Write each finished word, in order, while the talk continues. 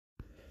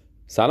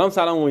سلام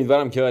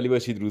امیدوارم که عالی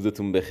باشید.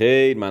 روزتون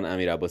بخیر. من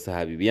امیر عباس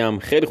حبیبی ام.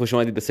 خیلی خوش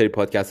اومدید به سری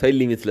پادکست های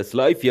لیمیتلس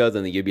لایف یا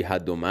زندگی بی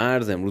حد و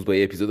مرز. امروز با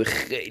یه اپیزود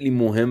خیلی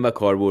مهم و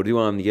کاربردی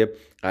با هم دیگه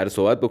قرار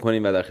صحبت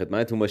بکنیم و در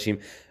خدمتتون باشیم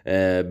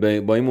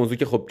با این موضوع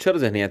که خب چرا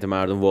ذهنیت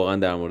مردم واقعا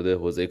در مورد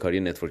حوزه کاری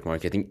نتورک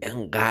مارکتینگ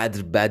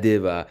انقدر بده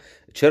و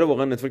چرا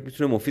واقعا نتورک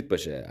میتونه مفید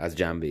باشه از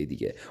جنبه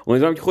دیگه.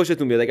 امیدوارم که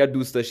خوشتون بیاد. اگر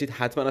دوست داشتید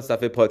حتما از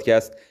صفحه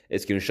پادکست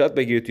اسکرین شات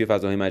بگیرید، توی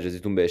فضاهای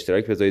مجازیتون به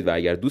اشتراک بذارید و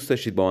اگر دوست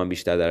داشتید با من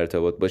بیشتر در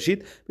ارتباط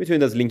باشید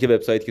میتونید از لینک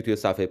وبسایت که توی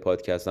صفحه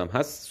پادکست هم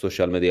هست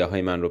سوشال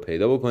مدیاهای من رو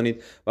پیدا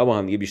بکنید و با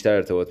هم دیگه بیشتر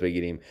ارتباط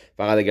بگیریم.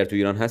 فقط اگر تو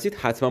ایران هستید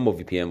حتما با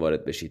VPN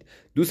وارد بشید.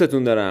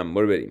 دوستتون دارم.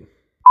 بریم.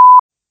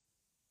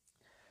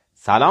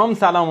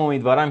 سلام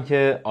امیدوارم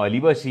که عالی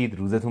باشید.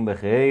 روزتون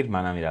بخیر.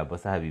 من امیر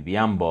عباس حبیبی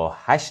ام با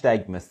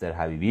هشتگ مستر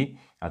حبیبی.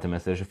 حتی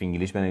مسترش رو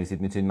فینگلیش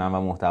بنویسید، میتونید من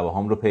و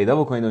محتواهام رو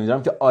پیدا بکنید.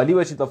 امیدوارم که عالی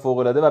باشید و فوق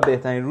العاده و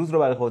بهترین روز رو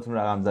برای خودتون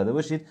رقم زده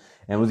باشید.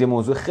 امروز یه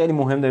موضوع خیلی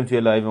مهم داریم توی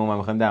لایومون و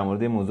می‌خوایم در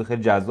مورد موضوع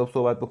خیلی جذاب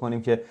صحبت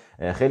بکنیم که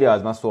خیلی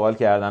از من سوال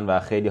کردن و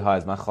خیلی ها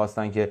از من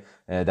خواستن که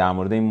در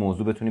مورد این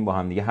موضوع بتونیم با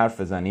هم دیگه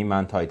حرف بزنیم.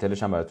 من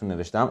تایتلش هم براتون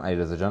نوشتم.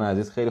 علیرضا جان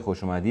عزیز خیلی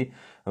خوش اومدی.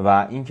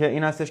 و اینکه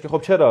این هستش که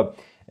خب چرا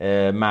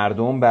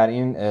مردم بر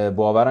این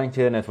باورن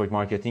که نتورک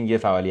مارکتینگ یه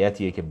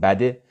فعالیتیه که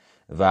بده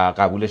و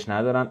قبولش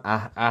ندارن،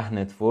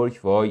 نتورک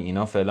وای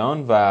اینا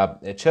فلان، و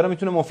چرا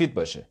میتونه مفید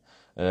باشه.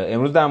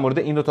 امروز در مورد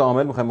این دو تا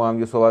عامل میخوایم با هم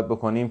دیگه صحبت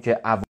بکنیم که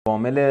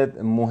عوامل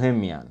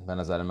مهمی ان. به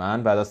نظر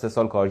من بعد از 3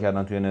 سال کار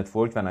کردن توی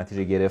نتورک و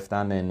نتیجه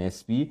گرفتن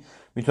نسبی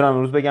میتونم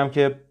امروز بگم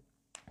که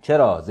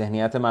چرا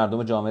ذهنیت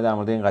مردم جامعه در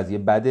مورد این قضیه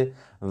بده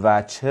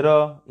و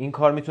چرا این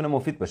کار میتونه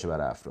مفید باشه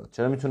برای افراد،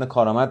 چرا میتونه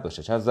کارآمد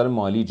باشه، چه از نظر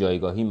مالی،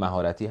 جایگاهی،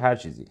 مهارتی، هر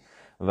چیزی،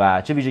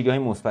 و چه ویژگی‌های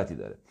مثبتی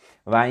داره.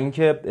 و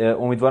اینکه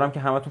امیدوارم که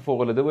همتون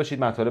فوق‌العاده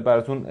باشید، مطالب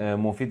براتون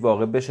مفید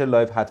واقع بشه.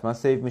 لایو حتما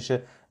سیو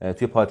میشه،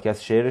 توی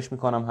پادکست شیرش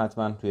میکنم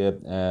حتما توی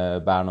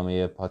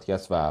برنامه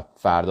پادکست و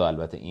فردا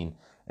البته این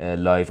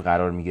لایو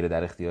قرار میگیره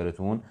در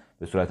اختیارتون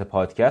به صورت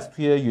پادکست.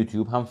 توی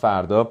یوتیوب هم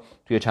فردا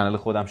توی کانال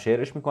خودم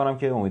شیرش میکنم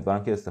که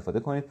امیدوارم که استفاده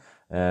کنید.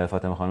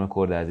 فاطمه خانم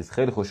کرد عزیز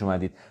خیلی خوش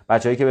اومدید.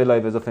 بچه‌ای که به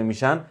لایو اضافه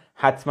میشن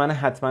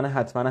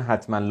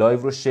حتما لایو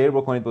رو شیر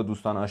بکنید با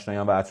دوستان،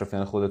 آشنایان و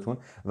اطرافیان خودتون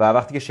و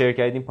وقتی که شیر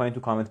کردید این پایین تو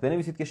کامنت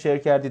بنویسید که شیر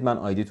کردید، من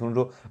آیدیتون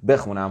رو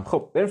بخونم.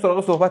 خب بریم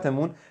سراغ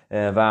صحبتمون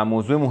و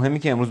موضوع مهمی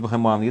که امروز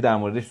می‌خوایم با هم دیگه در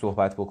موردش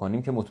صحبت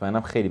بکنیم که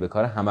مطمئنم خیلی به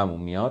کار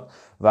هممون میاد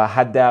و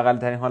حداقل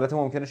ترین حالت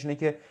ممکنش اینه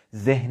که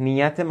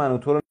ذهنیت من و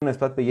تو رو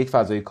نسبت به یک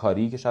فضای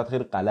کاری که شاید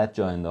خیلی غلط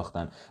جا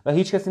انداختن و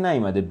هیچ کسی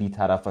نیومده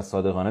بی‌طرف و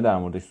صادقانه در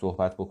موردش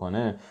صحبت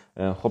بکنه،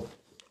 خب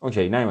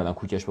اوکی نیومدن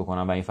کوکش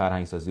بکنم و این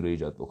فرهنگ سازی رو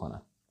ایجاد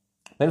بکنم.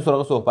 بریم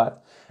سراغ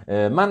صحبت.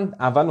 من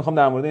اول میخوام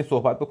در مورد این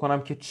صحبت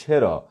بکنم که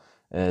چرا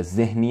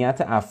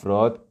ذهنیت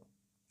افراد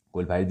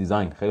گلپری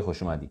دیزاین خیلی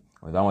خوش اومدی.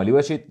 امیدوارم عالی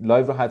باشید.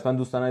 لایو رو حتما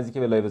دوستان عزیزی که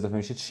به لایو اضافه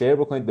میشید شیر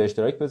بکنید، به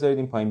اشتراک بذارید،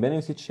 این پایین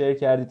بنویسید شیر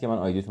کردید که من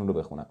آیدیتون رو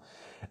بخونم.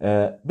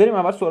 بریم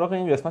اول سراغ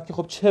این قسمت که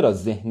خب چرا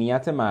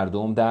ذهنیت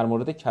مردم در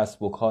مورد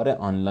کسب و کار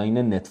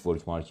آنلاین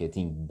نتورک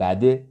مارکتینگ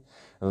بده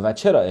و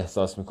چرا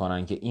احساس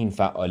میکنن که این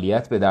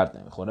فعالیت به درد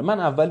نمیخوره. من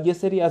اول یه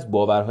سری از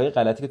باورهای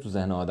غلطی که تو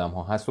ذهن آدم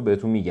ها هست رو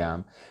بهتون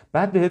میگم،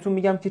 بعد بهتون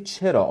میگم که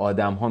چرا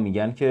آدم ها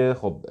میگن که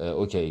خب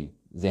اوکی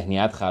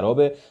ذهنیت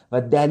خرابه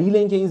و دلیل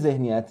اینکه این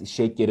ذهنیت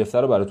شکل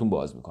گرفته رو براتون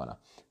باز میکنم.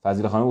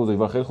 فضیله خانم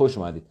بزرگوار خیلی خوش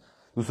اومدید.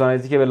 دوستان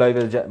عزیزی که به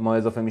لایو ما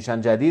اضافه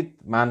میشن جدید،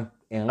 من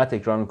اینقدر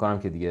تکرار میکنم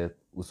که دیگه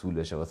اصول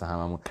بشه واسه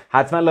هممون.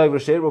 حتما لایو رو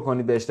شیر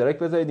بکنید، به اشتراک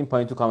بذارید، این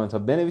پایین تو کامنت ها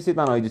بنویسید،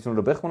 من آیدیتون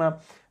رو بخونم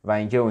و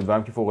اینکه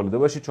امیدوارم که فوق العاده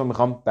باشید چون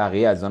میخوام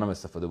بقیه عزیزانم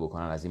استفاده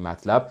بکنن از این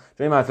مطلب،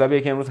 چون این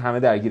مطلبیه که امروز همه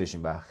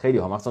درگیرشیم و خیلی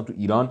ها مخصوصا تو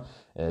ایران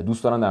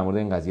دوست دارن در مورد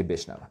این قضیه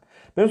بشنون.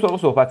 بریم سراغ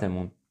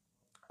صحبتمون.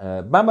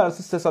 من بر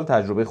اساس 3 سال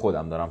تجربه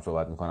خودم دارم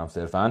صحبت میکنم،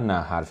 صرفا نه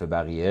حرف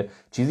بقیه،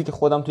 چیزی که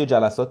خودم توی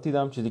جلسات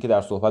دیدم، چیزی که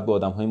در صحبت با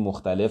آدم‌های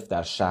مختلف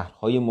در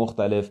شهرهای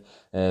مختلف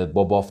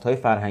با بافت‌های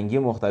فرهنگی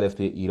مختلف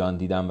توی ایران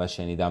دیدم و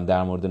شنیدم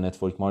در مورد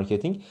نتورک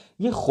مارکتینگ.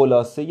 یه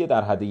خلاصه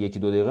در حد 1-2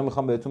 دقیقه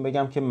میخوام بهتون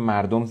بگم که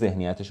مردم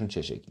ذهنیتشون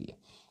چه شکلیه.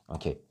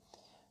 اوکی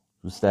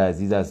دوست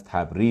عزیز از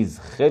تبریز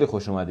خیلی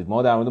خوش اومدید.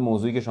 ما در مورد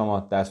موضوعی که شما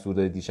دستور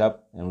دادید دیشب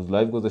امروز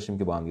لایو گذاشتیم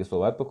که با هم دیگه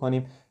صحبت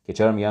بکنیم که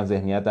چرا میگن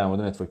ذهنیت در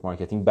مورد نتورک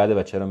مارکتینگ بده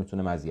و چرا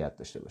میتونه مزیت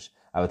داشته باشه.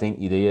 البته این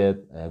ایده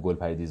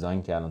گلپری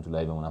دیزاین که الان تو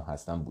لایومون هم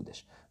هستن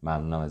بودش،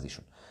 ممنونم از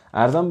ایشون.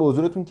 عرضم به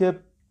حضورتون که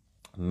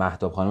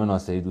مهتاب خانم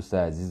ناصری دوست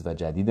عزیز و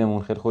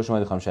جدیدمون خیلی خوش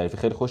اومدید. خانم شریفی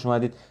خیلی خوش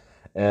اومدید.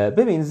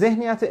 ببین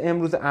ذهنیت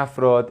امروز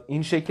افراد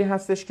این شکلی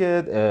هستش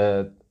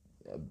که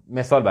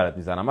مثال برات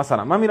میزنم.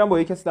 مثلا من میرم با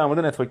یک کسی در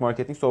مورد نتورک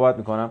مارکتینگ صحبت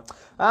میکنم،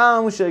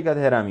 اون شرکت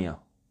هرمیا،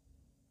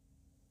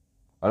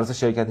 واسه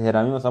شرکت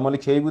هرمی مثلا مال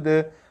کی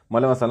بوده؟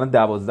 مال مثلا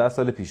 12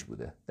 سال پیش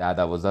بوده،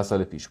 12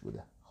 سال پیش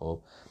بوده. خب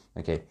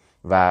اوکی،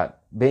 و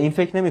به این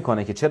فکر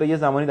نمیکنه که چرا یه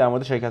زمانی در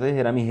مورد شرکت‌های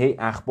هرمی هی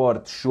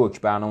اخبار،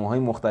 شوک، برنامه‌های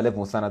مختلف،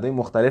 مستندهای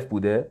مختلف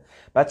بوده،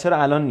 بعد چرا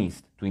الان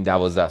نیست تو این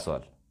 12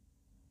 سال؟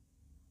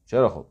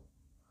 چرا؟ خب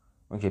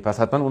اوکی، پس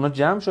حتما اونا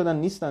جمع شدن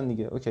نیستن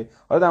دیگه. اوکی،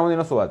 حالا در مورد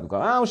اینا صحبت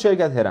میکنم. اون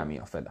شرکت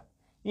هرمیا فعلا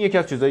این یکی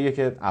از چیزاییه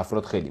که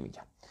افراد خیلی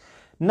میگن.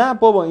 نه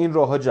بابا این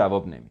راهها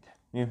جواب نمیده.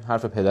 این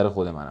حرف پدر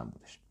خود منم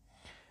بودش.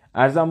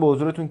 عرضم به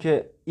حضورتون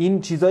که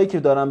این چیزایی که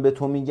دارم به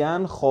تو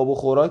میگن خواب و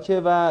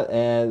خوراکه و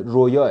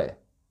رویاه.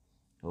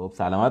 خب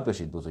سلامت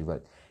باشید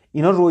بزرگوارید.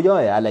 اینا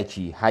رویاه،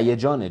 الکی،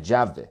 هیجان،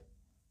 جوه.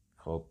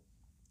 خب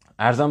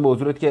عرضم به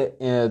حضورت که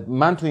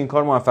من تو این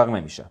کار موفق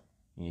نمیشم.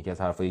 این یکی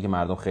از حرفایی که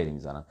مردم خیلی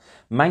میزنن.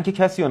 من که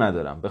کسی رو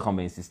ندارم بخوام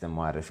به این سیستم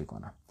معرفی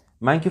کنم.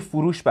 من که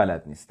فروش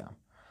بلد نیستم.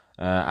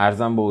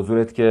 عرضم به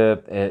حضورت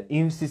که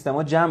این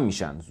سیستما جمع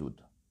میشن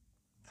زود.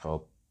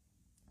 خب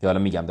که حالا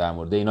میگم در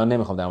مورد اینا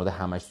نمیخوام در مورد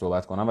همش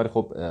صحبت کنم، ولی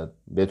خب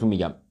بهتون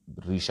میگم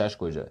ریشش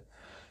کجاست.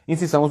 این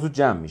سیستما زود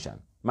جمع میشن،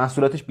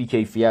 محصولاتش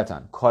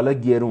بیکیفیتن، کالا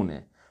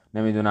گرونه،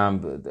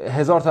 نمیدونم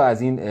هزار تا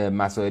از این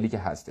مسائلی که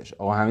هستش.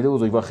 آقا حمید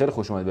بزرگوار خیلی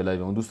خوش اومد به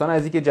لایومون. دوستان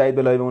عزیزی که جدید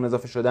به لایومون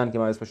اضافه شدن که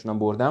من اسمشون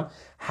بردم،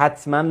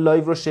 حتما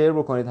لایو رو شیر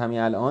بکنید. همین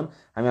الان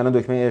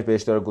دکمه به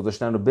اشتراک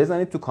گذاشتن رو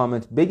بزنید، تو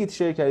کامنت بگید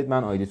شیر کردید،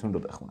 من آیدیتون رو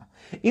بخونم.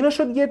 اینا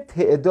شد یه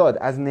تعداد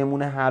از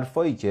نمونه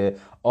حرفایی که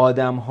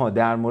آدم‌ها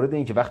در مورد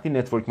اینکه وقتی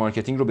نتورک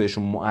مارکتینگ رو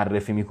بهشون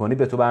معرفی می‌کنی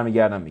به تو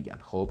برمیگردن میگن.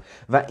 خب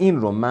و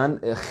این رو من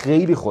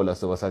خیلی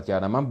خلاصه واسط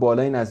کردم. من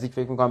بالای نزدیک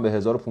فکر می‌کنم به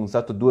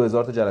 1500 تا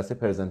 2000 تا جلسه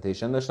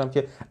پرزنتیشن داشتم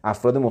که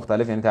افراد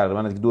مختلف، یعنی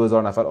تقریبا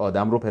 2000 نفر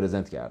آدم رو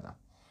پرزنت کردم.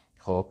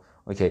 خب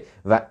اوکی،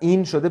 و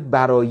این شده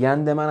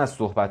برآیند من از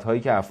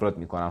صحبت‌هایی که افراد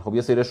می‌کنن. خب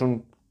یه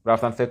سریشون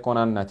رفتن فکر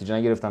کنن، نتیجه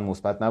نگرفتن،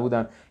 مثبت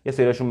نبودن، یه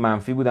سریاشون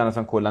منفی بودن،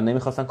 اصلا کلا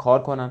نمیخواستن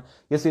کار کنن،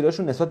 یه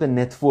سریاشون نسبت به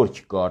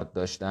نتورک گارد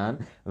داشتن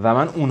و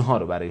من اونها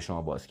رو برای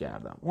شما باز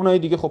کردم. اونایی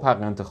دیگه خب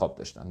حق انتخاب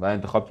داشتن و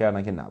انتخاب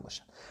کردن که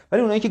نباشن،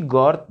 ولی اونایی که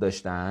گارد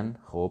داشتن،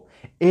 خب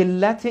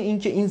علت این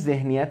که این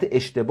ذهنیت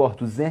اشتباه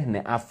تو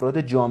ذهن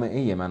افراد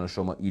جامعه من و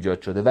شما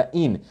ایجاد شده و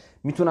این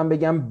میتونم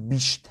بگم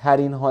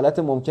بیشترین حالت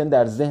ممکن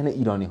در ذهن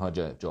ایرانی ها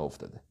جا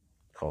افتاده.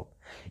 خب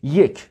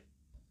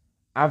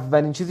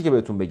اولین چیزی که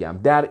بهتون بگم،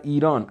 در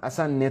ایران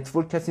اصلا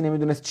نتورک کسی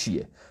نمیدونست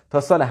چیه.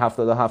 تا سال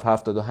 77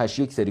 78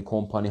 یک سری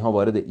کمپانی ها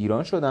وارد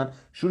ایران شدن،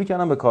 شروع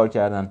کردن به کار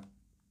کردن.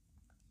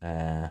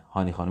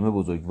 هانی خانم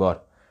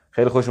بزرگوار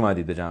خیلی خوش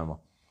اومدید به جمع ما.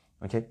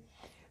 اوکی،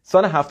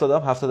 سال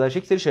 77 78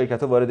 یک سری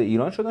شرکت ها وارد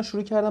ایران شدن،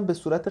 شروع کردن به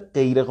صورت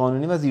غیر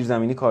قانونی و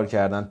زیرزمینی کار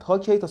کردن تا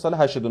کی؟ تا سال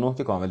 89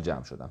 که کامل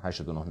جمع شدن.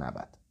 89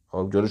 90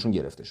 خب جلوشون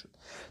گرفته شد.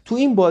 تو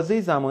این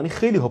بازه زمانی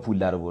خیلی ها پول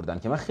در آوردن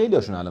که من خیلی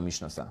هاشون الان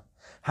میشناسم.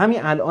 همین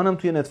الانم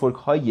توی نتورک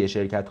های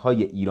شرکت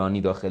های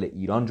ایرانی داخل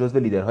ایران جزو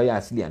لیدرهای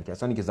اصلی هستند،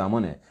 کسانی که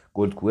زمان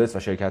گلد کوست و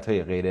شرکت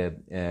های غیر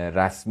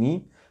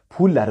رسمی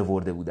پول در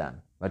آورده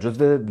بودن و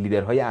جزو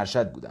لیدرهای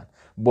ارشد بودن.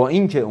 با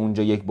اینکه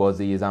اونجا یک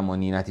بازه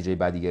زمانی نتیجه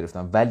بدی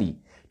گرفتن، ولی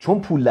چون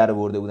پول در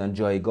آورده بودن،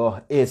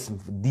 جایگاه، اسم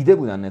دیده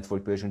بودن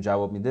نتورک بهشون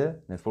جواب میده،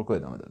 نتورک رو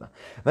ادامه دادن.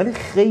 ولی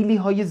خیلی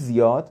های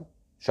زیاد،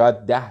 شاید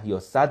 10 یا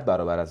 100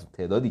 برابر از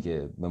تعدادی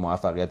که به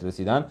موفقیت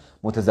رسیدن،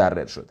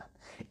 متضرر شدن.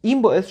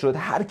 این باعث شد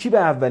هر کی به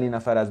اولین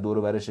نفر از دور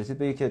و برش رسید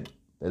بگه که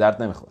به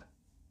درد نمیخوره.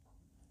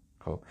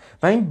 خب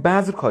و این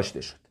بذر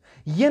کاشته شد.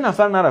 یه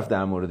نفر نرفت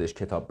در موردش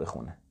کتاب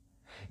بخونه،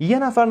 یه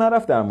نفر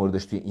نرفت در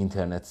موردش توی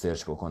اینترنت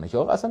سرچ بکنه که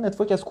آقا اصلا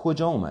نتورک از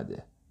کجا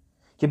اومده،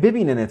 که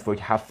ببینه نتورک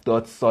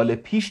 70 سال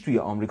پیش توی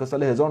آمریکا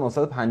سال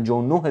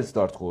 1959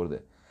 استارت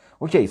خورده.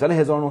 اوکی، سال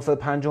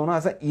 1959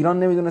 اصلا ایران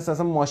نمیدونست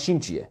اصلا ماشین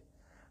چیه.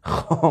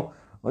 خب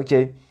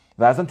اوکی،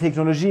 و اصلا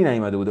تکنولوژی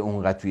نیومده بوده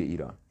اونقدر توی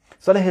ایران.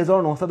 سال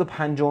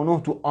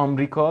 1959 تو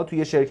آمریکا توی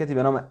یه شرکتی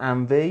به نام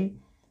اموی،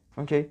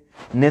 اوکی،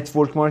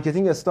 نتورک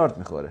مارکتینگ استارت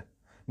میخوره،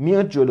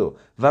 میاد جلو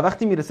و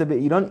وقتی میرسه به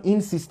ایران این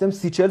سیستم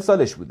 30-40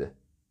 سالش بوده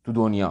تو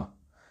دنیا.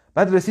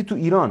 بعد رسید تو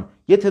ایران،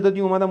 یه تعدادی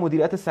اومدن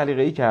مدیریت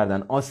سلیقه‌ای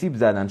کردن، آسیب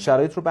زدن،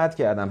 شرایط رو بد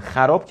کردن،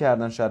 خراب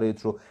کردن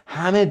شرایط رو،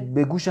 همه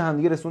به گوش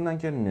همدیگه رسوندن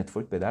که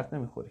نتورک به درد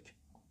نمیخوره.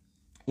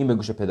 این به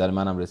گوش پدر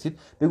منم رسید،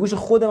 به گوش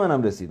خود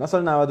منم رسید.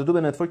 مثلا 92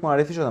 به نتورک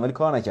معرفی شدم ولی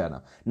کار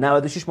نکردم،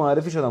 96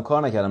 معرفی شدم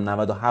کار نکردم،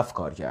 97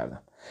 کار کردم.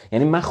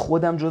 یعنی من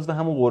خودم جزو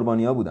همون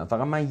قربانی‌ها بودم.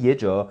 فقط من یه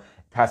جا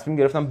تصمیم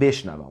گرفتم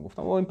بشنوم،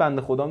 گفتم این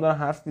بنده خدام دارن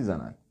حرف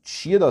میزنن،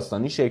 چیه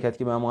داستانی؟ شرکتی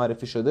که به من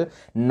معرفی شده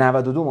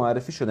 92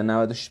 معرفی شده،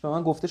 96 به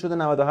من گفته شده،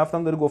 97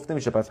 هم داره گفته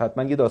میشه، پس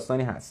حتما یه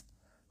داستانی هست.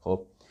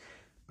 خب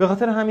به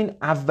خاطر همین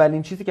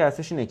اولین چیزی که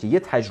هستش اینه که یه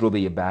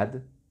تجربه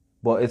بد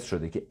باعث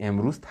شده که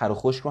امروز تر و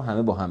خشک رو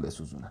همه با هم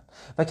بسوزونن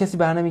و کسی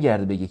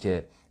برنمیگرده بگه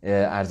که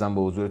ارزم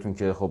به حضورتون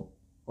که خب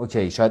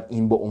اوکی شاید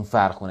این با اون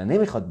فرق کنه،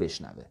 نمیخواد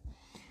بشنوه.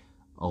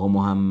 آقا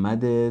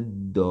محمد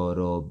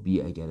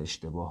دارابی اگر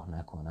اشتباه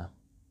نکنم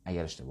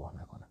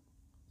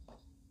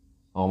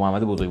آقا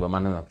محمد بزرگوار،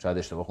 من نمیدونم شاید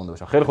اشتباه خونده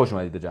باشم، خیلی خوش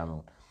اومدید به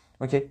جمعمون.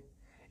 اوکی،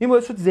 این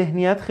باعث شد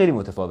ذهنیت خیلی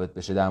متفاوت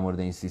بشه در مورد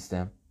این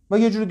سیستم و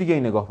یه جور دیگه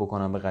نگاه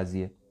بکنم به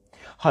قضیه.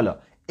 حالا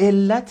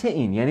علت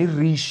این، یعنی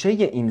ریشه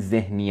این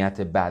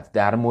ذهنیت بد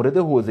در مورد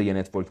حوزه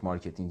نتورک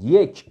مارکتینگ،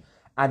 یک،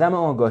 عدم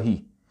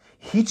آگاهی.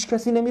 هیچ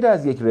کسی نمیره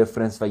از یک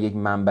رفرنس و یک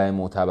منبع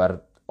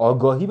معتبر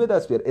آگاهی به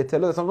دست بیاره،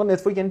 اطلاع. اصلا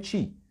نتورک یعنی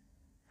چی؟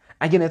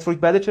 اگه نتورک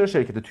بده چرا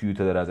شرکت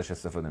تویوتا داره ازش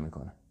استفاده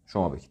میکنه؟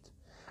 شما بگید.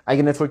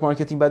 اگه نتورک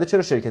مارکتینگ بده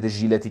چرا شرکت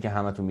ژیلتی که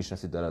همتون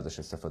میشناسید داره ازش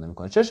استفاده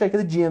میکنه؟ چرا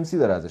شرکت جی ام سی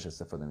داره ازش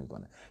استفاده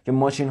میکنه که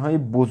ماشین‌های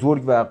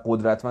بزرگ و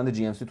قدرتمند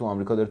جی ام سی تو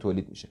آمریکا داره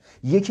تولید میشه؟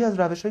 یکی از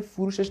روش‌های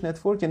فروشش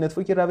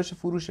نتورک روش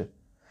فروشه.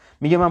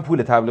 میگه من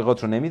پول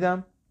تبلیغات رو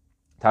نمیدم،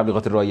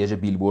 تبلیغات رایج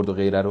بیلبورد و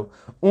غیره رو،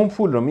 اون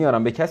پول رو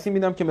میارم به کسی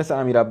میدم که مثل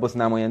امیر عباس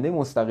نماینده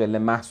مستقل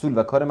محصول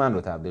و کار من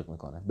رو تبلیغ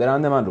میکنه،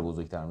 برند من رو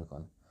بزرگتر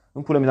میکنه.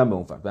 اون پول رو میدم به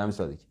اون فرد، به همین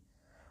سادگی.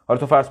 حالا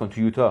تو فرض کن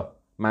تو یوتا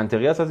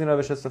منطقی است از این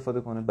روش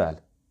استفاده کنه؟ بله.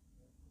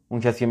 اون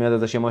کسی که میاد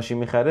ازش یه ماشین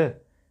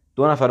میخره،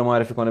 2 نفر رو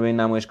معرفی کنه به این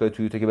نمایشگاه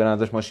تویوتا که برن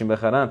ازش ماشین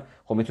بخرن،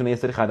 خب میتونه یه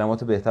سری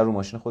خدمات بهتر رو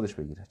ماشین خودش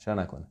بگیره، چرا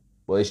نکنه؟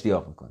 با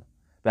اشتیاق میکنه.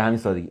 به همین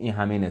سادگی. این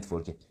همه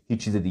نتورکه،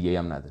 هیچ چیز دیگه‌ای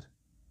هم نداره.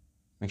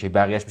 میگه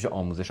بقیه‌اش میشه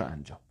آموزش و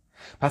انجام.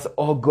 پس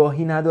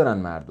آگاهی ندارن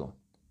مردم.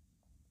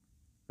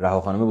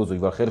 رها خانم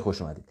بزرگوار خیلی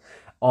خوش اومدید.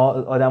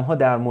 آدم‌ها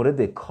در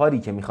مورد کاری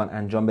که میخوان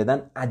انجام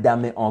بدن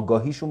عدم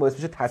آگاهیشون باعث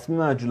میشه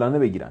تصمیم عجولانه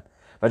بگیرن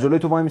و جلوی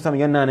تو وای میسن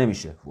میگن نه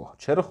نمیشه. واه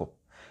چرا؟ خب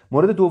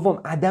مورد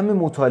دوم عدم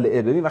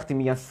مطالعه. ببین وقتی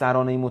میگن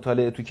سرانه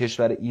مطالعه تو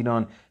کشور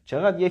ایران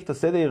چقدر 1 تا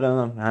 3 دقیقه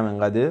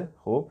همینقدره،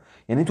 خب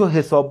یعنی تو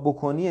حساب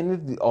بکنی،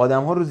 یعنی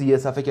آدم‌ها روزی یه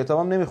صفحه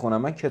کتابم نمیخونن.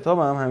 من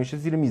کتابم همیشه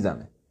زیر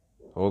میزمه.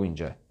 خب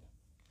اینجا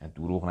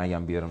دروغ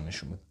نگم بیارم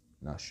نشون بدم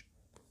ناش.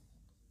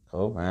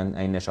 خب من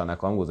این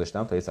نشانکام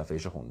گذاشتم تا یه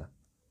صفحه‌ایشو خوندم.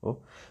 خب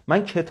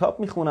من کتاب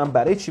میخونم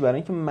برای چی؟ برای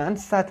اینکه من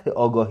سطح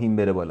آگاهیم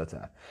بره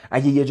بالاتر.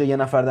 اگه یه جا یه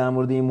نفر در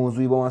مورد این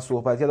موضوعی با من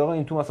صحبت کرد، آقا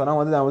این تو مثلا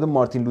اومده در مورد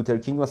مارتین لوتر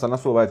کینگ مثلا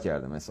صحبت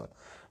کرده،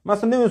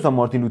 مثلا نمیدونم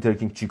مارتین لوتر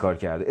کینگ چی کار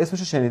کرده،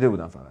 اسمشو شنیده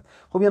بودم فقط.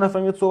 خب یه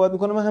نفر میاد صحبت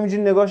میکنه، من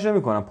همینجوری نگاهش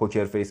نمیکنم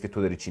پوکر فیس که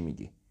تو داری چی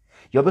میگی،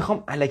 یا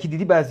بخوام الکی،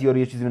 دیدی بعضی‌ها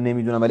یه چیزی رو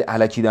نمیدونم ولی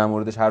الکی در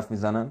موردش حرف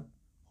میزنن،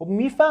 خب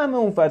میفهمه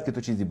اون فرد که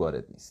تو چیزی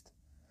وارد نیست.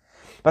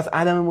 پس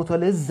عدم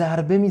مطالعه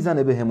ضربه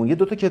میزنه بهمون. یه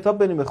 2 تا کتاب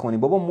بریم بخونیم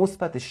بابا،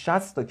 مثبت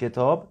 60 تا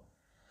کتاب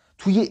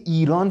توی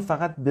ایران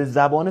فقط به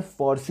زبان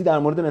فارسی در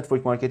مورد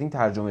نتورک مارکتینگ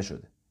ترجمه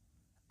شده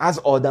از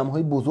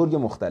آدم‌های بزرگ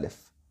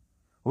مختلف.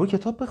 برو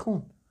کتاب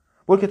بخون.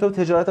 برو کتاب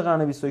تجارت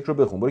قرن 21 رو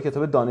بخون. برو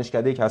کتاب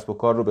دانشکده کسب و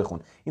کار رو بخون.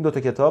 این 2 تا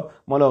کتاب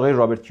مال آقای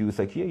رابرت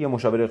کیوساکیه، یه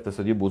مشاور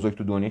اقتصادی بزرگ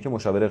تو دنیا که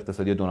مشاور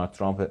اقتصادی دونالد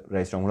ترامپ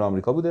رئیس جمهور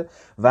آمریکا بوده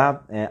و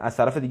از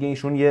طرف دیگه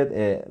ایشون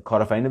یه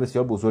کارآفرین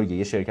بسیار بزرگه،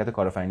 یه شرکت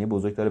کارآفرینی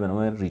بزرگ داره به نام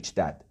ریچ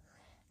دد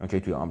اوکی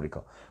توی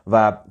آمریکا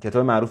و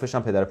کتاب معروفش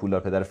هم پدر پولدار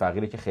پدر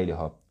فقیره که خیلی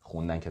ها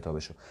خوندن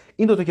کتابشو.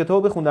 این 2 تا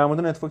کتابو بخون، در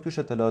مورد نتورک توش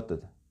اطلاعات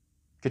داده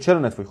که چرا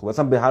نتورک خوبه.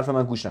 اصلا به حرف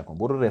من گوش نکن،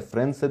 برو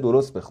رفرنس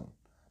درست بخون.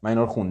 من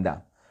اینا رو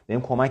خوندم،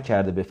 بهم کمک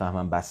کرده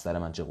بفهمم بستر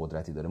من چه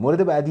قدرتی داره.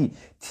 مورد بعدی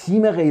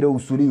تیم غیر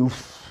اصولی.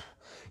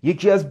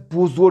 یکی از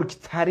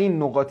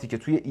بزرگترین نقاطی که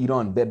توی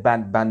ایران به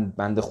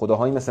بند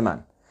خداهایی مثل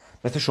من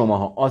مثل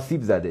شماها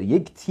آسیب زده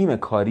یک تیم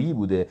کاری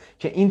بوده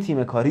که این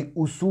تیم کاری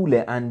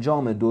اصول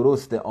انجام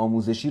درست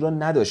آموزشی رو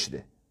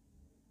نداشته.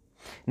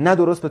 نه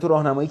درست به تو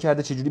راهنمایی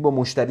کرده چجوری با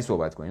مشتری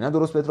صحبت کنی، نه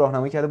درست بهت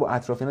راهنمایی کرده با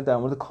اطرافیانت در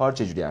مورد کار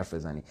چجوری حرف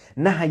بزنی،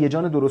 نه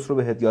هیجان درست رو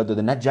بهت یاد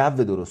داده، نه جو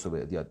درست رو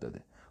بهت یاد داده.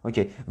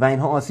 اوکی و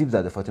اینها آسیب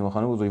زده. فاطمه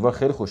خانم بزرگوار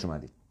خیلی خوش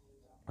اومدید.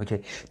 اوکی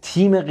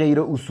تیم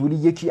غیر اصولی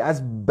یکی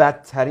از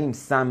بدترین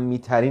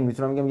سمی‌ترین،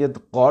 میتونم بگم یه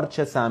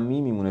قارچ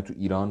سمی میمونه تو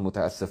ایران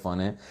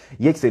متاسفانه.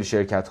 یک سری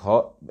شرکت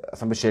ها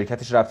اصلا به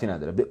شرکتش ربطی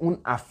نداره، به اون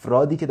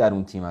افرادی که در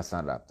اون تیم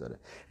هستن ربط داره.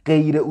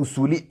 غیر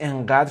اصولی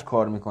انقدر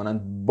کار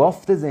میکنن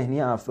بافت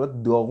ذهنی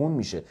افراد داغون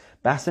میشه.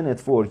 بحث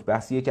نتورک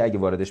بحثیه که اگه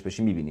واردش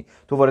بشی میبینی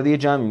تو وارد یه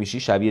جمعی میشی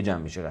شبیه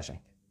جمع میشه قشنگ.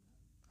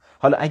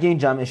 حالا اگه این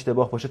جمع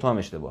اشتباه باشه تو هم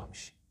اشتباه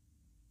میشی،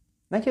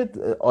 نه که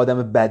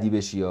آدم بدی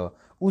بشی، یا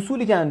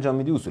اصولی که انجام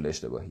میدی اصول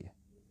اشتباهیه.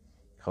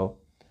 خب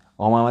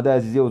آقا محمد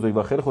عزیزی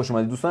بزرگوار خیلی خوش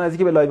اومدید. دوستان عزیزی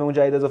که به لایومون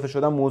جدید اضافه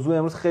شدن، موضوع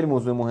امروز خیلی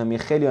موضوع مهمیه،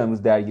 خیلی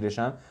امروز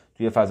درگیرشن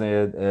توی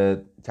فضای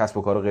کسب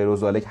و کار و غیر و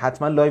ذالک.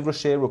 حتما لایو رو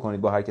شیر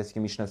بکنید با هر کسی که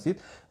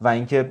میشناسید و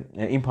اینکه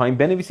این پایین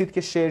بنویسید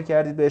که شیر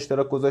کردید، به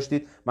اشتراک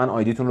گذاشتید، من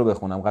آیدیتون رو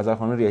بخونم. غزل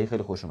خانم ریاحی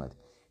خیلی خوش اومدید.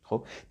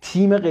 خب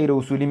تیم غیر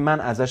اصولی من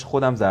ازش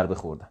خودم ضربه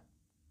خوردم،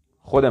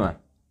 خود من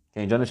که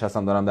اینجا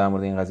نشستم دارم در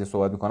مورد این قضیه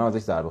صحبت میکنم ازش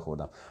ضربه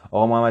خوردم.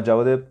 آقا محمد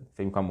جواد،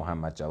 فکر میکنم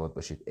محمد جواد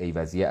باشید،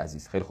 ایوزی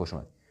عزیز خیلی خوش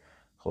اومدید.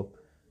 خب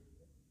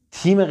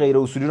تیم غیر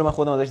اصولی رو من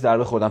خودم ازش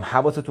ضربه خوردم.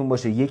 حواستون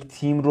باشه یک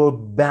تیم رو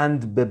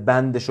بند به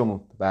بندش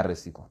رو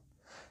بررسی کن.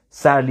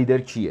 سر لیدر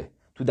کیه،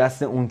 تو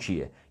دست اون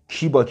کیه،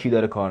 کی با کی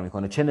داره کار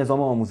میکنه، چه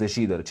نظام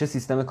آموزشی داره، چه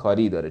سیستم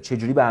کاری داره، چه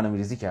جوری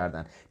برنامه‌ریزی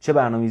کردن، چه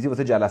برنامه‌ریزی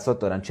واسه جلسات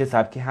دارن، چه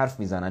سبکی حرف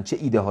میزنن، چه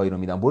ایده هایی رو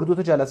میدن. برو 2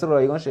 تا جلسه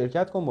رایگان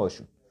شرکت کن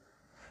باشون،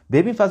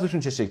 ببین فضاشون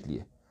چه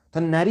شکلیه. تا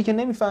نری که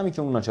نمیفهمی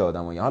که اونا چه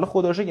آدمایی. حالا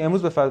خدا رو شکر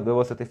امروز به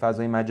واسطه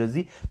فضای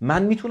مجازی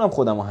من میتونم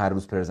خودم رو هر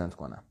روز پرزنت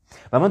کنم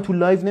و من تو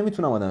لایو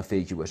نمیتونم آدم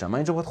فیکی باشم. من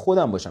اینجا باید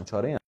خودم باشم،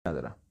 چاره‌ای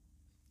ندارم،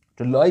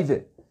 تو لایو.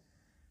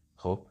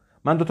 خب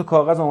من 2 تا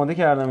کاغذ آماده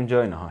کردم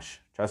اینجا،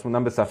 اینهاش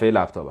چسبوندم به صفحه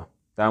لپتاپم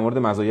در مورد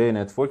مزایای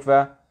نتورک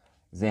و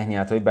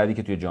ذهنیت‌های بدی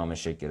که توی جامعه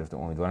شکل گرفته.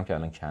 امیدوارم که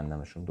الان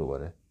کندمشون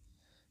دوباره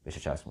بشه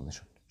چسبونده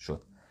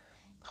شد.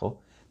 خب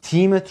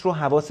تیمت رو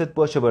حواست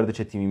باشه وارد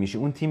چه تیمی میشی.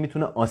 اون تیم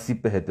میتونه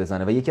آسیب بهت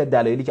بزنه و یکی از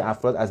دلایلی که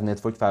افراد از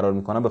نتورک فرار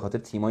میکنن به خاطر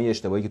تیمای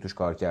اشتباهی که توش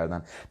کار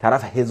کردن.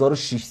 طرف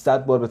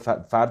 1600 بار به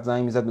فرد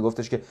زنگ میزد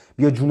میگفتش که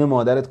بیا جون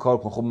مادرت کار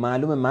کن. خب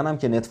معلومه منم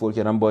که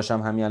نتورکرم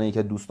باشم، همین الان یکی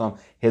از دوستام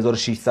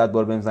 1600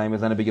 بار بهم زنگ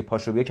بزنه بگه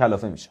پاشو بیا،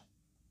 کلافه میشم.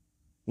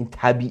 این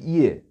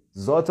طبیعیه،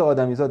 ذات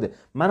آدمی زاده.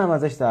 منم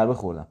ازش ضربه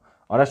خوردم.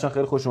 آرش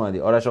خیلی خوش اومدی.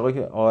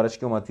 آرش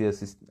که اومد توی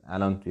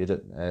الان توی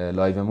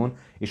لایومون،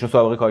 ایشون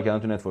سابقه کار کردن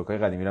تو نتورک‌های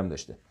قدیمی هم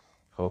داشته.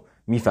 خب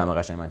میفهمه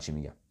قشنگ من چی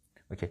میگم.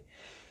 اوکی.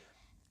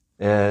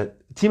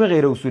 تیم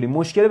غیر اصولی.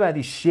 مشکل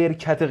بعدی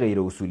شرکت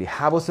غیر اصولی.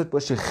 حواست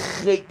باشه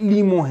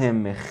خیلی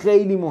مهمه،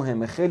 خیلی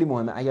مهمه، خیلی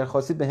مهمه. اگر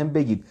خواستید بهم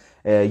بگید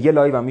یه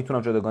لایو هم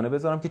میتونم جداگانه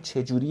بذارم که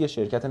چجوری یه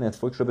شرکت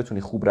نتورک رو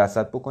بتونی خوب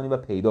رصد بکنی و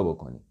پیدا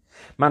بکنی.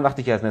 من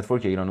وقتی که از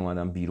نتورک ایران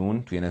اومدم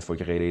بیرون، توی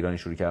نتورک غیر ایرانی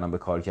شروع کردم به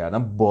کار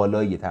کردن،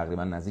 بالای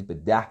تقریبا نزدیک به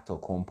 10 تا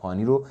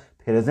کمپانی رو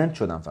پرزنت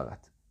شدم فقط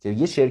که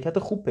یه شرکت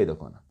خوب پیدا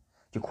کنم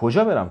که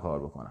کجا برم کار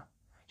بکنم،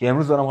 که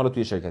امروز دارم حالا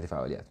توی شرکتی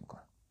فعالیت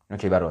میکنم.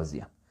 اوکی و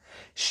راضیم.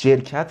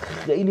 شرکت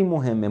خیلی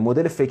مهمه.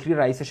 مدل فکری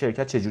رئیس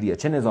شرکت چجوریه؟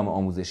 چه نظام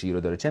آموزشی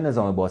رو داره؟ چه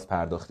نظام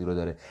بازپرداختی رو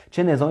داره؟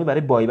 چه نظامی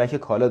برای بایبک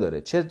کالا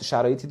داره؟ چه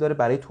شرایطی داره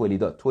برای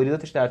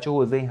تولیداتش در چه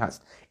حوزه‌ای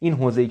هست؟ این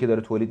حوزه‌ای که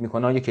داره تولید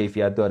میکنه آیا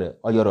کیفیت داره؟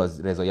 آیا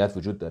رضایت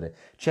وجود داره؟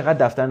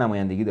 چقدر دفتر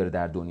نمایندگی داره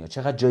در دنیا؟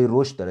 چقدر جای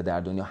رشد داره در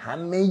دنیا؟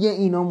 همه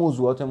اینا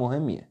موضوعات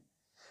مهمیه.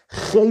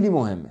 خیلی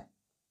مهمه.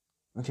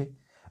 اوکی؟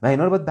 و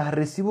اینا رو باید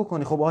بررسی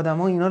بکنی. خب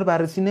آدما اینا رو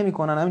بررسی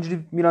نمیکنن،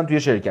 همینجوری میرن توی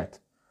شرکت.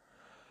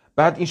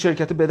 بعد این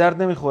شرکت به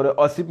درد نمیخوره،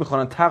 آسیب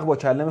میخورن، تق با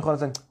کله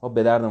میخورن،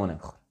 به درد ما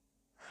نمیخوره.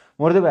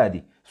 مورد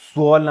بعدی،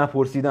 سوال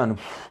نپرسیدن.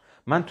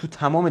 من تو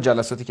تمام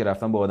جلساتی که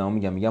رفتم با آدما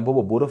میگم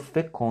بابا برو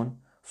فکر کن،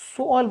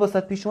 سوال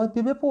واسط پیش اومد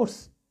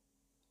بپرس.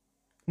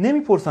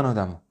 نمیپرسن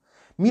آدما.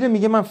 میره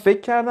میگه من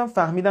فکر کردم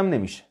فهمیدم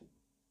نمیشه.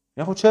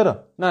 خب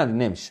چرا؟ نه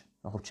نمیشه.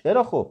 خب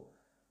چرا؟ خب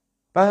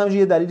بعد همینجوری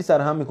یه دلیلی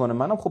سر هم میکنه.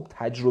 منم خب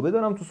تجربه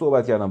دارم تو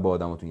صحبت کردم با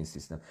آدما تو این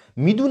سیستم،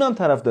 میدونم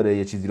طرف داره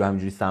یه چیزی رو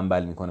همینجوری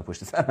سنبل میکنه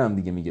پشت سر هم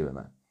دیگه میگه به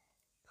من.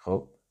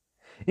 خب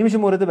این میشه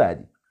مورد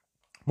بعدی.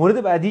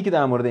 مورد بعدی که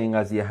در مورد این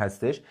قضیه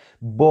هستش،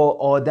 با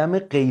آدم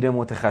غیر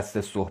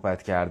متخصص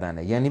صحبت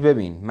کردنه. یعنی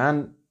ببین،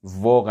 من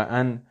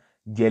واقعا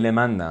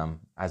گله‌مندم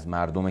از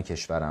مردم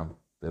کشورم،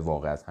 به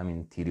واقع از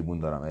همین تریبون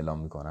دارم اعلام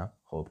میکنم.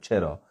 خب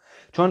چرا؟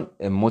 چون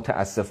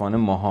متاسفانه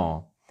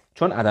ماها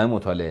چون عدم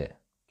مطالعه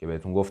که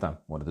بهتون گفتم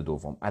مورد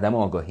دوم، عدم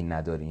آگاهی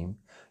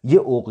نداریم،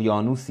 یه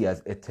اقیانوسی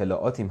از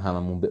اطلاعاتیم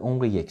هممون به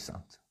عمق 1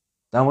 سانت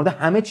در مورد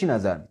همه چی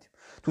نظر میدیم.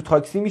 تو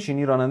تاکسی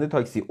میشینی، راننده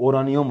تاکسی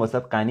اورانیوم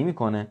واسط غنی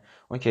میکنه،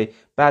 اوکی،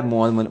 بعد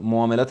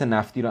معاملات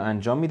نفتی رو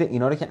انجام میده.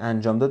 اینا رو که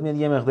انجام داد میاد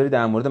یه مقداری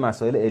در مورد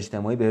مسائل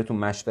اجتماعی بهتون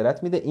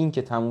مشورت میده. این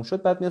که تموم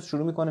شد بعد میاد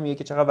شروع میکنه میگه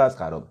که چقدر وضع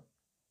خرابه.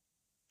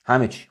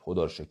 همه چی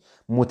خدا رو شکر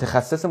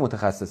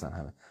متخصصن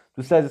همه.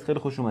 دوست عزیز خیلی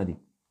خوش اومدی.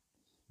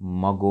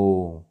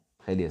 ماگو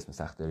خیلی اسم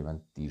سخت داری،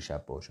 من دیر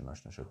شب باهاشون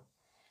آشنا شدم.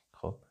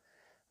 خب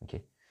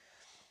اوکی.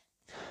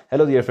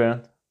 Hello dear friend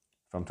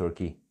from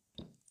Turkey.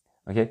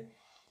 اوکی.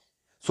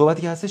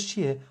 صحبتی که هستش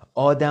چیه؟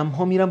 آدم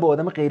ها میرن با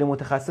آدم غیر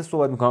متخصص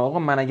صحبت میکنن. آقا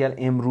من اگر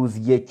امروز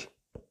یک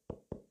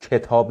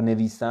کتاب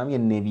نویسم یا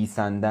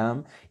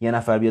نویسندم، یه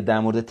نفر بیاد در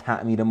مورد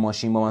تعمیر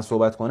ماشین با من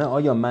صحبت کنه،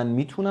 آیا من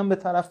میتونم به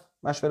طرف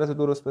مشورت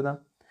درست بدم؟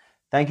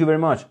 Thank you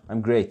very much.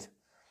 I'm great.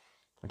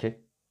 اوکی.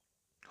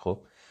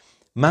 خب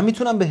من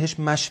میتونم بهش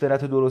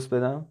مشورت درست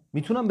بدم؟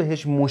 میتونم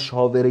بهش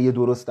مشاوره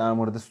درست در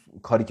مورد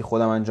کاری که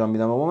خودم انجام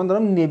میدم؟ بابا من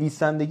دارم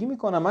نویسندگی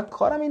میکنم، من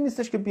کارم این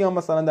نیستش که بیام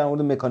مثلا در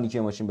مورد مکانیکی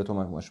ماشین به تو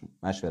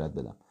مشورت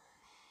بدم.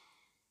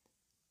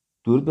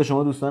 درود به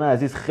شما دوستان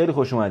عزیز، خیلی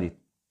خوش اومدید.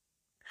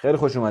 خیلی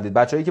خوش اومدید.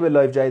 بچه‌ای که به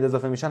لایو جدید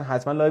اضافه میشن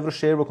حتما لایو رو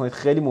شیر بکنید،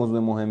 خیلی موضوع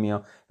مهمیه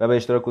و به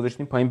اشتراک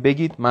گذاشتین پایین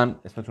بگید من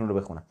اسمتون رو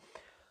بخونم.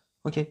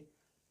 اوکی.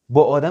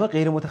 با آدم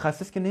غیر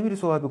متخصص که نمیری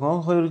صحبت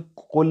بکنی،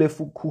 قله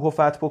کوه و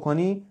فتح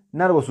بکنی،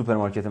 نرو با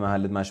سوپرمارکت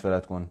محلت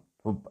مشورت کن.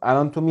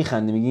 الان تو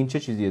میخندی میگی این چه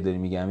چیزیه داری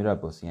میگی امیر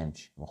عباسی؟ یعنی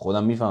چی؟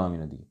 خودم میفهمم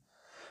اینو دیگه.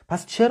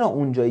 پس چرا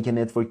اون جایی که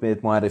نتورک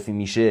بهت معرفی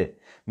میشه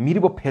میری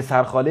با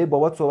پسرخاله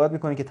بابات صحبت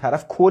میکنی که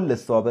طرف کل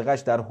سابقهش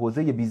در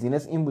حوزه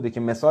بیزینس این بوده که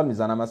مثال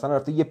میزنم مثلا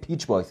رفته یه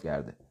پیچ باکس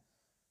کرده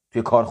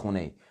توی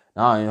کارخونه‌ای،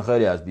 نه این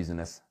خیلی از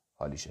بیزینس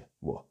حالیشه.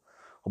 وا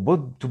خب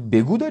تو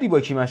بگو داری با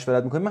کی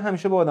مشورت میکنی؟ من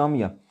همیشه با آدم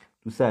میگم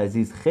دوست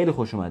عزیز خیلی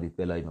خوش اومدید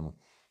به لایومون.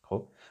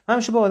 خب من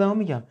همیشه با آدما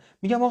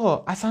میگم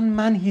آقا اصلا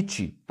من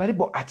هیچی، ولی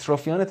با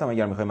اطرافیانت هم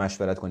اگر میخوای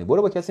مشورت کنی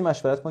برو با کسی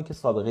مشورت کن که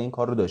سابقه این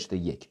کار رو داشته.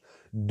 1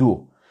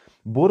 2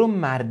 برو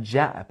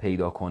مرجع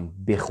پیدا کن،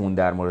 بخون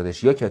در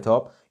موردش، یا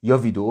کتاب یا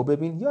ویدیو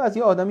ببین یا از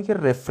یه آدمی که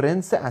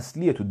رفرنس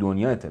اصلیه تو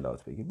دنیا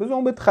اطلاعات بگیر، بذار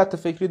اون بهت خط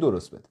فکری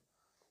درست بده.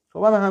 خب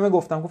من همه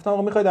گفتم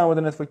آقا میخوای در مورد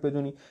نتورک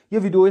بدونی، یه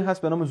ویدئویی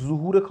هست به نام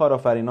ظهور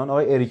کارآفرینان،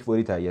 آقای اریک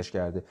وری تهیه‌اش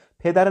کرده،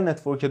 پدر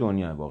نتورک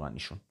دنیا واقعا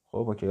ایشون. خب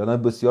اوکی، آدم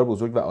بسیار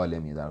بزرگ و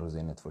عالمیه در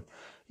حوزه نتورک.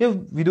 یه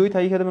ویدئویی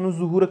تهیه کرده به نام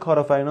ظهور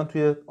کارآفرینان،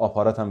 توی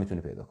آپارات هم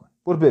میتونی پیدا کنی.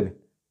 برو ببین،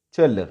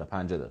 40 دقیقه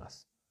 50 دقیقه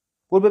است.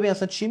 برو ببین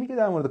اصلا چی میگه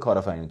در مورد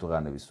کارآفرینی تو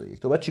قرن 21.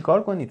 تو باید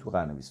چیکار کنی تو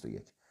قرن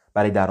 21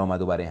 برای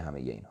درآمد و برای همه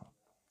اینها.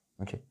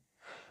 اوکی.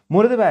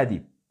 مورد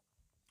بعدی،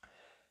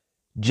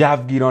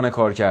 جوگیرانه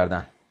کار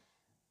کردن.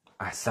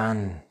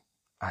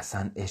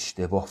 اصلا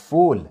اشتباه.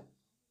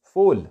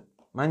 فول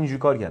من اینجوری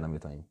کار کردم یه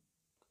تایم،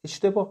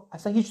 اشتباه،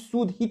 اصلا هیچ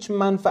سود هیچ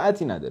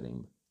منفعتی نداره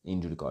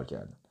اینجوری کار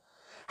کردن.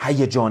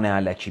 هیجان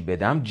الکی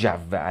بدم، جو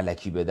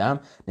الکی بدم،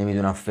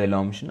 نمیدونم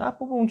فلان میشه. نه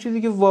بابا، اون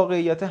چیزی که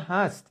واقعیت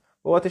هست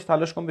بابتش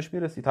تلاش کن بهش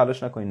میرسی،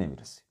 تلاش نکنی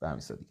نمیرسی. به همین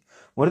سادگی.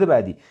 مورد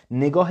بعدی،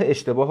 نگاه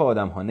اشتباه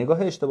آدم‌ها.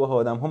 نگاه اشتباه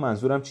آدم‌ها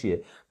منظورم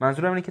چیه؟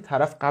 منظورم اینه که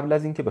طرف قبل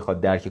از اینکه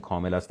بخواد درک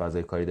کامل از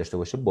فضای کاری داشته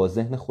باشه با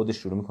ذهن خودش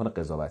شروع میکنه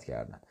قضاوت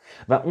کردن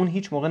و اون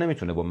هیچ موقع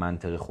نمیتونه با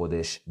منطق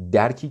خودش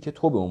درکی که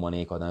تو به عنوان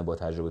یک آدم با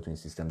تجربه تو این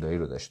سیستم داری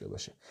رو داشته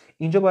باشه.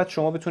 اینجا باید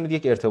شما بتونید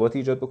یک ارتباطی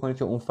ایجاد بکنید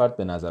که اون فرد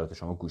به نظرات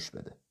شما گوش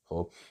بده،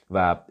 خب،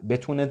 و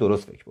بتونه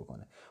درست فکر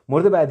بکنه.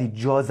 مورد بعدی،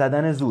 جا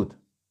زدن زود.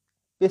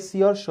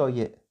 بسیار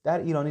شایع در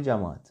ایرانی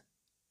جماعت،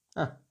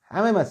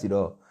 همه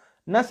مسیرها،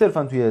 نه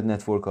صرفا توی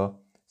نتورک ها.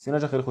 سینا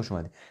جان خیلی خوش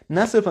اومدی.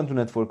 نه صرفا تو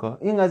نتورک ها،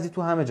 این قضیه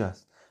تو همه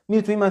جاست.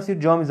 میری تو این مسیر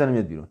جا میزنه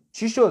میاد بیرون.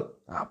 چی شد؟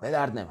 به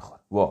درد نمیخوره.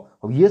 وا،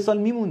 خب یه سال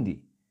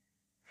میموندی.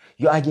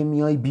 یا اگه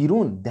میای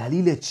بیرون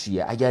دلیلت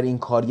چیه؟ اگر این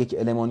کار یک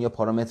المان یا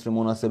پارامتر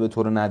مناسب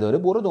تو رو نداره،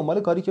 برو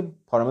دنبال کاری که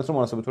پارامتر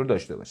مناسب تو رو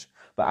داشته باشه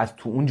و از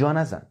تو اون جا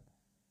نزن.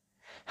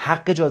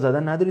 حق جا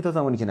زدن نداری تا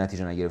زمانی که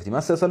نتیجه نگرفتی. من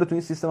 3 سال تو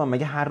این سیستمم،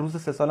 مگه هر روز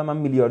 3 سال من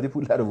میلیاردی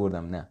پول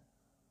درآوردم؟ نه.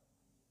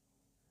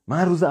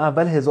 من روز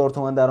اول 1000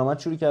 تومان درآمد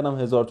شروع کردم،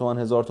 1000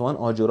 تومان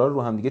آجرا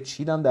رو هم دیگه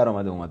چیدم،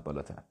 درآمد اومد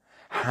بالاتر.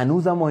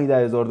 هنوزم ماهی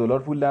 $10,000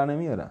 پول در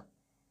نمیارم.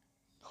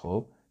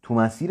 خب تو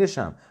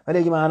مسیرشم. ولی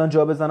اگه من الان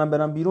جا بزنم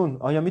برم بیرون،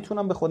 آیا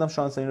میتونم به خودم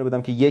شانس این رو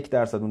بدم که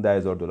 1% اون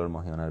 $10,000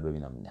 ماهیانه رو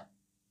ببینم؟ نه.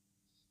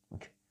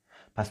 اوکی.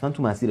 پس من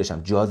تو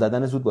مسیرشم. جا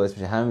زدن زود باعث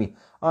میشه همین.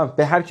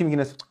 به هر کی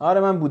میگه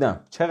آره من بودم.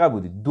 چقدر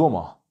بودی؟ 2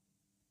 ماه.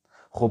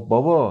 خب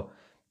بابا،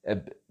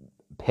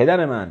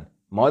 پدر من،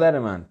 مادر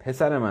من،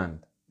 پسر من،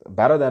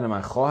 برادر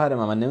من، خواهر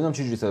من نمیدونم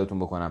چه جوری صداتون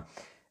بکنم،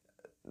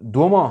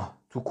 2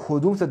 ماه تو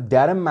کدوم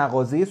در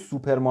مغازه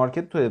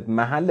سوپرمارکت تو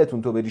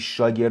محلتون تو بری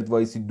شاگرد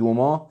وایسی 2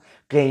 ماه،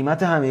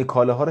 قیمت همه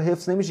کالاها رو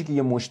حفظ نمیشه که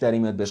یه مشتری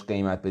میاد بهش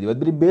قیمت بدی، باید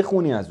بری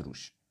بخونی از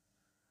روش.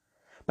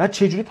 بعد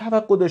چجوری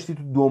توقع داشتی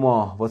تو 2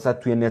 ماه واسه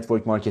توی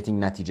نتورک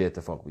مارکتینگ نتیجه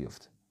اتفاق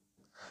بیفته؟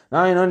 نه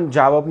اینا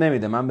جواب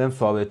نمیده، من بهم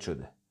ثابت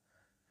شده.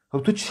 خب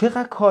تو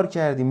چقدر کار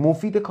کردی؟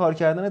 مفید کار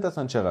کردنت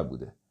اصلا چقدر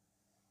بوده؟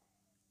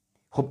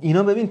 خب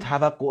اینا ببین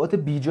توقعات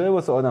بیجای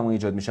واسه آدمو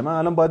ایجاد میشه. من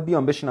الان باید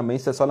بیام بشینم به این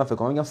 3 سالم فکر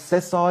کنم، میگم 3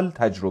 سال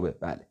تجربه.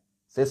 بله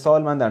 3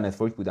 سال من در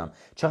نتورک بودم،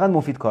 چقدر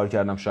مفید کار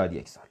کردم؟ شاید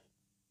 1 سال.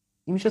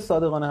 این میشه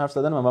صادقانه حرف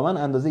زدن من. و من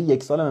اندازه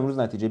 1 سالم امروز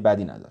نتیجه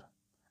بدی ندارم،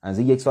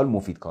 اندازه 1 سال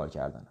مفید کار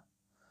کردنم.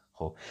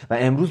 خب و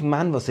امروز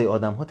من واسه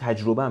آدم‌ها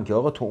تجربه ام که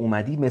آقا تو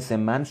اومدی مثل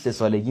من 3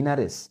 سالگی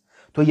نرس،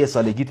 تو 1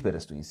 سالگیت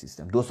برس تو این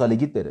سیستم، 2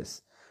 سالگیت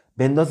برس،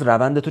 بنداز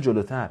روندتو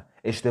جلوتر،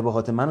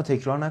 اشتباهات منو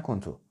تکرار نکن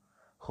تو.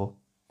 خب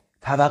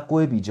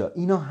توقع بیجا،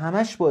 اینا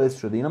همش باعث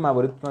شده. اینا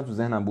مواردی که من تو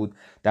ذهنم بود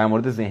در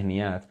مورد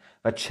ذهنیت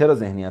و چرا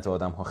ذهنیت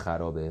آدم‌ها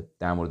خرابه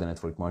در مورد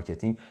نتورک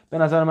مارکتینگ. به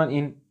نظر من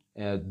این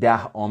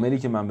 10 عاملی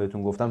که من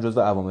بهتون گفتم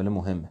جزو عوامل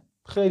مهمه،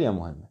 خیلی هم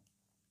مهمه،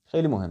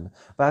 خیلی مهمه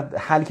و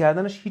حل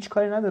کردنش هیچ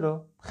کاری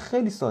نداره،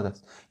 خیلی ساده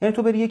است. یعنی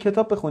تو بری یه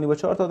کتاب بخونی، با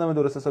 4 تا آدم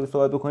درست حسابی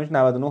صحبت بکنی،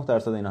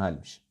 99% اینا حل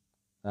میشه.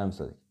 همین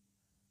سادگی.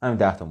 همین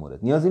 10 تا مورد،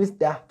 نیازی نیست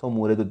 10 تا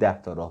مورد و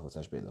 10 تا راه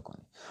واسش پیدا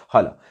کنی.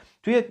 حالا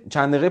توی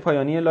چند دقیقه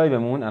پایانی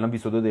لایومون، الان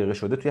 22 دقیقه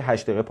شده، توی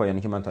 8 دقیقه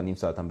پایانی که من تا نیم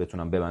ساعتم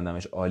بتونم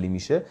ببندمش عالی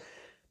میشه،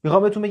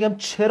 میخوام بهتون بگم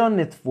چرا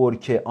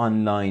نتورک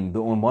آنلاین به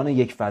عنوان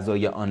یک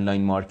فضای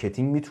آنلاین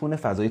مارکتینگ میتونه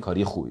فضای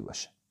کاری خوبی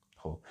باشه.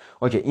 خب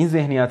اوکی، این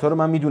ذهنیت‌ها رو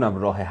من میدونم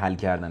راه حل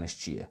کردنش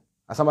چیه،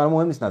 اصلا برام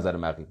مهم نیست نظر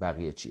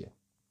بقیه چیه.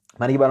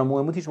 من اگه برام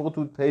مهم بود هیچ موقع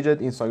تو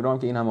پیجت اینستاگرام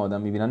که این همه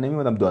آدم میبینن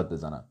نمیومدم داد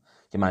بزنم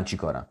که من چی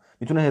کارم.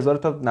 میتونه 1000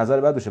 تا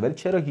نظر بد باشه، ولی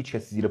چرا هیچ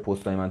کسی زیر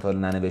پستای من تا حالا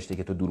ننوشته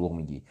که تو دروغ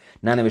میگی،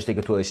 ننوشته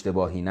که تو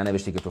اشتباهی،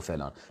 ننوشته که تو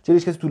فلان؟ چرا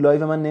هیچ کسی تو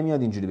لایو من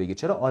نمیاد اینجوری بگه؟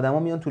 چرا آدما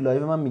میان تو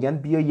لایو من میگن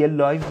بیا یه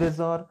لایو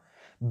بذار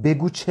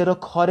بگو چرا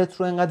کارت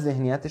رو اینقدر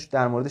ذهنیتش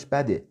در موردش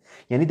بده؟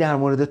 یعنی در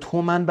مورد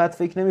تو من بد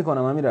فکر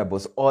نمی‌کنم امیر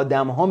عباس،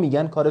 آدم‌ها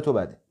میگن کار تو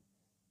بده.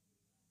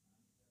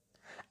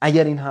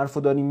 اگر این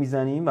حرفو داریم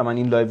میزنیم و من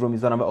این لایو رو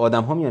میذارم و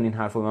آدم‌ها میان این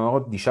حرفو، من آقا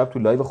دیشب تو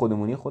لایو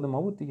خودمونی خود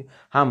ما بود دیگه،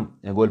 هم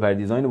گلپری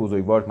دیزاین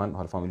بزرگوار، من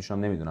حالا فامیلیشون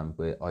هم نمیدونم،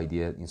 به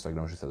آیدی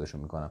اینستاگرامش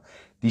صداشون میکنم،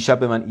 دیشب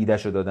به من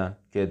ایدهشو دادن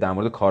که در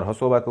مورد کارها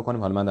صحبت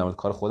بکنیم. حالا من در مورد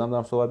کار خودم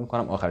دارم صحبت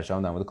میکنم، آخر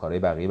شب در مورد کارهای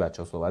بقیه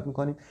بچه‌ها صحبت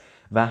میکنیم.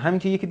 و همین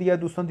که یکی دیگه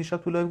دوستان دیشب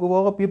تو لایو گفت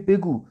آقا بیا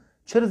بگو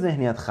چرا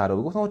ذهنیت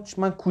خرابه.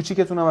 گفتم من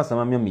کوچیکتونم هستم،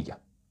 من میام میگم،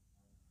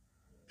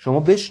 شما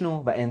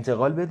بشنو و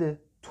انتقال بده.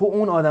 تو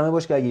اون آدمه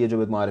باش که اگه یه جا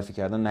بهت معرفی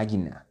کردن نگی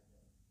نه،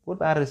 برو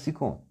بررسی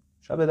کن.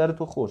 شاید به در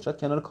تو خورد، شاید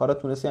کنار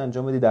کارات تونستی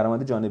انجام بدی،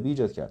 درآمد جانبی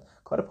ایجاد کرد،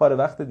 کار پاره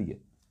وقت دیگه،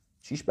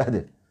 چیش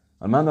بده.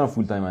 من دارم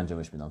فول تایم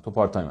انجامش میدم، تو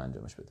پارت تایم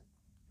انجامش بده.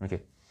 اوکی.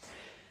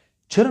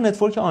 چرا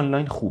نتورک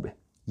آنلاین خوبه؟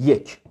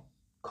 1،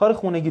 کار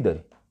خونگی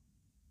داری.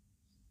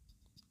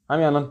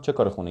 همین الان چه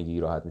کار خونگی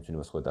راحت میتونی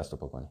واسه خودت دست و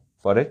پا کنی؟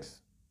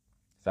 فارکس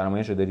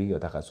سرمایه‌شو داری یا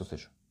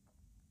تخصصشو؟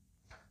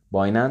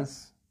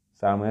 بایننس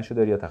سرمایه‌شو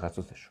داری یا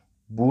تخصصشو؟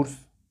 بورس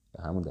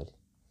به همون دلیل.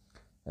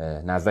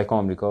 نزدک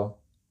آمریکا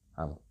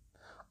همون.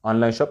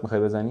 آنلاین شاپ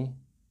میخوای بزنی؟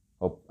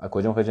 خب از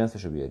کجا میخوای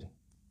جنسشو بیاری؟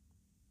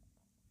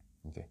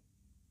 اوکی.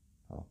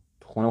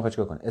 تو خونه میخوای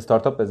چیکار کنی؟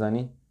 استارتاپ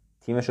بزنی؟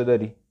 تیمشو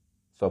داری؟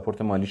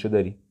 ساپورت مالیشو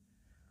داری؟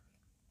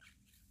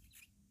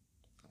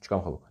 چیکار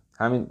میخوای بکنی؟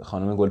 همین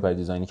خانم گلپری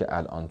دیزاینی که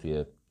الان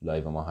توی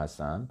لایو ما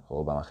هستن، خب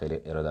و من خیلی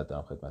ارادت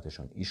دارم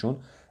خدمتشون. ایشون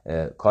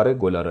کار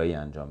گلارایی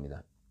انجام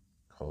میدن.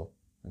 خب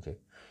اوکی.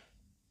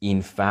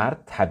 این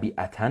فرد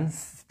طبیعتاً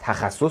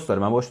تخصص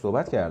داره. من باهاش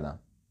صحبت کردم.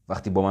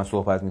 وقتی با من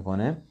صحبت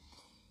میکنه،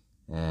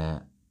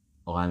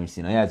 آقا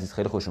امیرسینای عزیز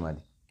خیلی خوش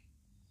اومدی.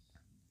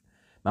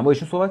 من با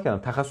ایشون صحبت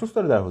کردم، تخصص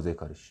داره در حوزه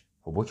کارش.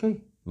 خب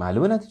اوکی،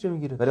 معلومه نتیجه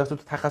میگیره. ولی وقتی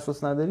تو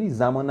تخصص نداری،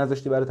 زمان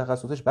نذاشتی برای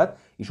تخصصش، بعد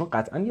ایشون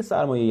قطعاً یه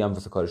سرمایه‌ای هم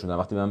واسه کارشون داره.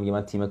 وقتی من میگم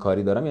من تیم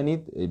کاری دارم، یعنی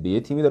به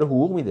یه تیمی داره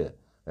حقوق میده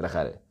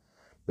بالاخره.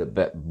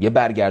 یه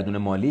برگردون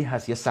مالی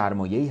هست، یه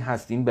سرمایه‌ای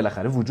هست، این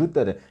بالاخره وجود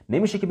داره.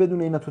 نمیشه که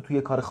بدون اینا تو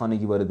توی کار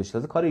خانگی وارد بشی.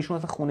 تازه کار ایشون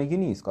اصلا خانگی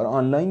نیست، کار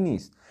آنلاین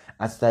نیست.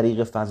 از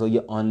طریق فضای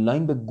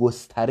آنلاین به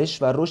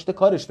گسترش و رشد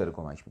کارش داره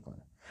کمک میکنه.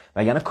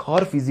 وگرنه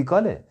کار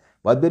فیزیکاله.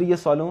 باید بری یه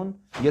سالن،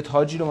 یه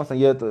تاجی رو مثلا،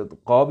 یه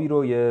قابی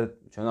رو، یه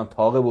چه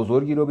طاق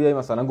بزرگی رو بیای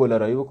مثلا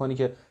گلارایی بکنی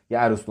که یه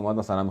عروس دوماد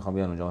مثلا میخوام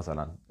بیان اونجا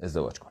مثلا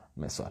ازدواج کنن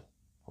مثال.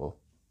 خب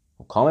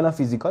کاملا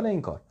فیزیکاله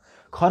این کار.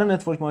 کار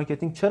نتورک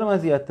مارکتینگ چرا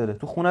مزیت داره؟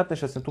 تو خونت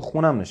نشستم، تو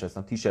خونم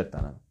نشستم، تیشرت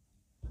تنم.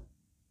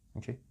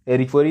 اوکی.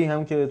 اریک فوری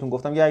هم که بهتون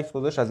گفتم یه عکس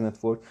گذاشت از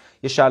نتورک،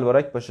 یه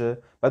شلوارک باشه،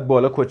 بعد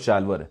بالا کت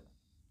شلواره.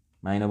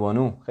 میگن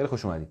بانو خیلی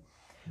خوش اومدی.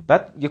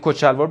 بعد یه کت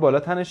شلوار بالا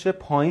تنشه،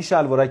 پایین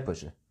شلوارک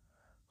باشه.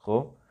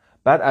 خب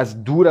بعد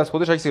از دور از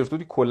خودش عکس گرفته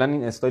بود، کلا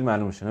این استایل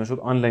معلوم میشه، نشد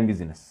آنلاین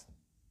بیزینس.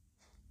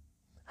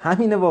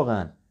 همینه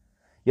واقعا.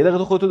 یه دقیقه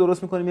تو خودتو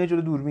درست می‌کنی یه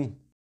جور دوربین.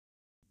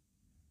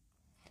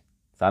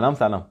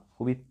 سلام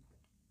خوبی؟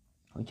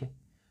 اوکی.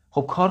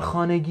 خب کار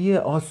خانگی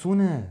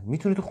آسونه،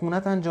 میتونی تو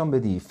خونت انجام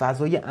بدی،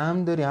 فضای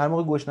امن داری، هر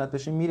موقع گشنت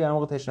بشه میری، هر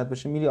موقع تشنت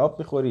بشه میری آب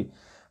میخوری،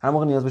 هر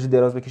موقع نیاز باشه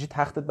دراز بکشی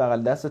تختت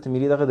بغل دستت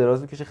میری دقیقه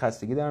دراز بکشی،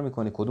 خستگی در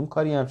میکنی. کدوم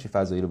کاری همچی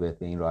فضایی رو بهت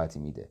به این راحتی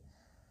میده؟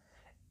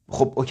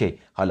 خب اوکی،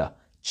 حالا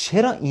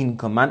چرا این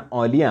که من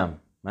عالیم،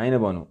 میگن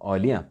بانو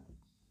عالیم.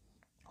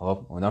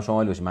 خب امیدوارم شما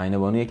عالی باشید. میگن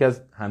بانو یکی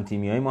از هم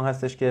تیمیای ما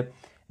هستش که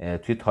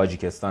توی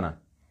تاجیکستانن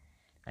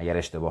اگر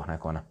اشتباه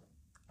نکنم.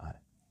 آره.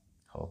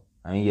 خب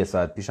همین یه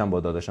ساعت پیشم با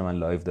داداشم من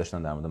لایو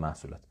داشتن در مورد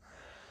محصولات.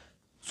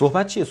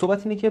 صحبت چیه؟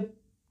 صحبت اینه که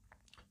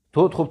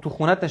تو خب تو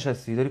خونت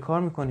نشستی داری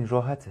کار میکنی،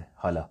 راحته.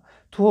 حالا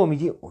تو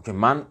میگی اوکی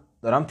من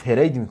دارم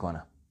ترید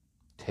میکنم.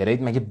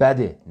 ترید مگه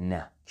بده؟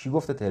 نه. کی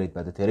گفته ترید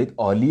بده؟ ترید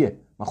عالیه.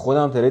 من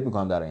خودم ترید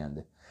میکنم در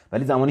آینده.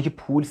 ولی زمانی که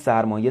پول،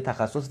 سرمایه،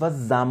 تخصص و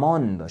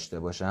زمان داشته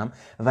باشم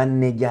و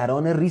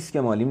نگران ریسک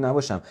مالیم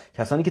نباشم.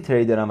 کسانی که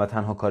تریدرن و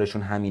تنها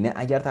کارشون همینه،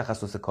 اگر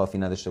تخصص کافی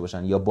نداشته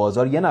باشن یا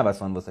بازار یه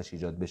نوسان واسش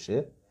ایجاد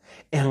بشه،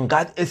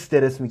 انقدر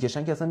استرس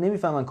میکشن که اصلا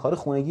نمیفهمن کار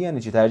خونگی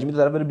یعنی چی. ترجیح میده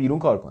طرف بره بیرون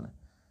کار کنه.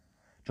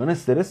 چون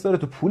استرس داره.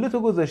 تو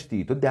پولتو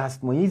گذاشتی، تو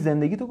دستمایه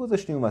زندگی تو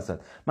گذاشتی اون وسط.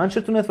 من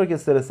چرا تو نتورک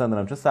استرس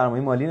ندارم؟ چون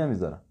سرمایه مالی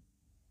نمیذارم.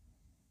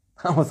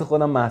 من واسه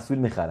خودم محصول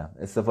میخرم،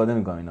 استفاده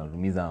میکنم، اینا رو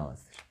میذارم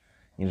واسش.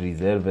 این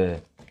ریزرو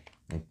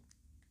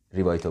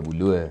ریوایتا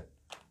بلو،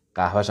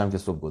 قهوه‌ش هم که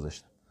صبح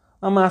گذاشتم.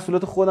 من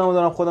محصولات خودمو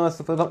دارم، خودم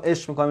استفاده میکنم،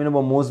 عشق میکنم، اینو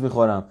با موز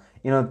میخورم،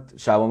 اینو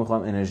شبا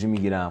میخورم انرژی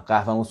میگیرم،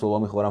 قهوه‌مو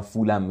صبح میخورم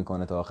فولم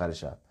میکنه تا آخر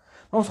شب.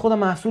 من واسه خودم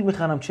محصول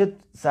میخرم، چه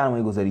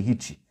سرمایه گذاری،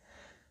 هیچی.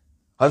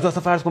 حالا تو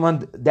اصلا فرض کن من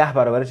 10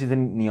 برابر چیز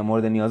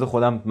مورد نیاز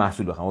خودم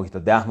محصول بخرم، اوکی تا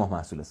 10 ماه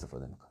محصول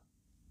استفاده میکنم،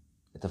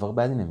 اتفاق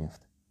بدی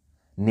نمیفته.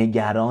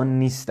 نگران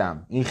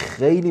نیستم. این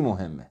خیلی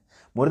مهمه.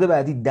 مورد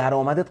بعدی،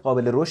 درآمدت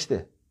قابل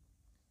رشده.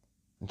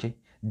 اوکی؟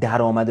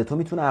 درآمد تو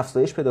میتونه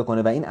افزایش پیدا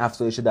کنه و این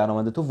افزایش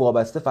درآمد تو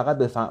وابسته فقط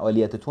به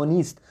فعالیت تو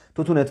نیست.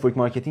 تو نتورک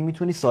مارکتینگ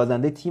میتونی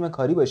سازنده تیم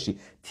کاری باشی.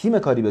 تیم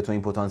کاری به تو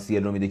این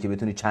پتانسیل رو میده که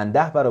بتونی چند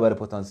ده برابر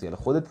پتانسیل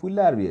خودت پول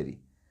در بیاری.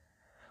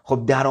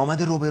 خب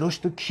درآمد رو به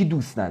رشد تو کی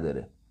دوست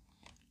نداره؟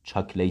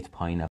 چاکلیت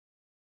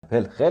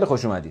پایناپل. خیلی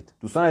خوش اومدید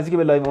دوستان عزیزی که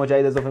به لایو ما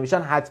جدید اضافه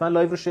میشن، حتما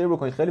لایو رو شیر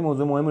بکنید. خیلی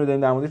موضوع مهمی رو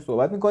داریم در موردش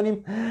صحبت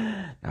میکنیم.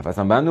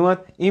 نفسم بند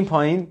اومد. این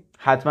پایین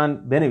حتما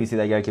بنویسید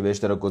اگر که به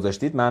اشتراک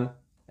گذاشتید، من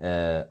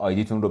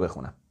آیدیتون رو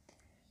بخونم.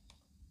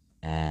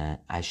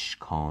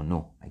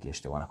 اشکانو اگه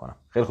اشتباه نکنم.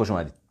 خیلی خوش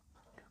اومدید.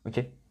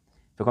 اوکی،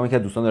 فکر کنم که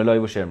دوستان داره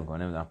لایو رو شیر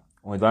میکنه، نمیدونم.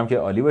 امیدوارم که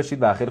عالی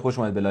باشید و خیلی خوش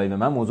اومدید به لایو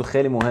من. موضوع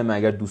خیلی مهمه،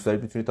 اگر دوست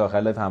دارید میتونید تا آخر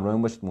لایو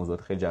همراهمون باشید.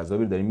 موضوعات خیلی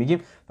جذابی رو داریم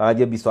میگیم. فقط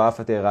یه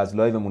 27 دقیقه از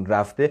لایومون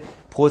رفته،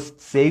 پست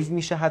سیو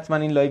میشه. حتما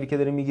این لایوی که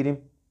داریم میگیریم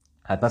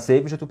حتما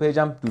سیو میشه تو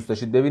پیجم. دوست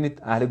داشتید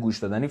ببینید، اهل گوش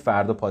دادنی،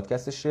 فردا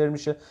پادکستش شیر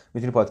میشه،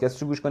 میتونی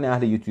پادکستشو گوش کنی.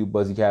 اهل یوتیوب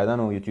بازی کردن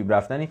و یوتیوب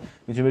رفتنی،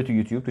 میتونی بری تو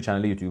یوتیوب، تو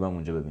کانال یوتیوب هم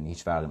اونجا ببینی،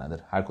 هیچ فرقی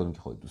نداره، هر کدوم که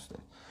خودت دوست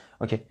داری.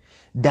 اوکی.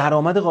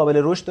 درآمد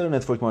قابل رشد داره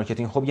نتورک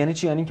مارکتینگ. خب یعنی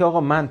چی؟ یعنی که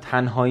آقا من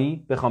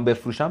تنهایی بخوام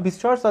بفروشم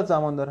 24 ساعت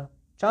زمان دارم.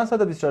 چند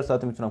ساعت 24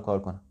 ساعت میتونم کار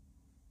کنم؟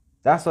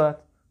 10 ساعت،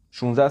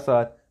 16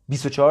 ساعت،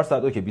 24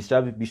 ساعت. اوکی، بیشتر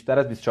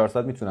از 24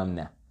 ساعت میتونم؟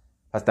 نه.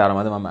 پس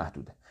درآمد من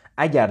محدوده.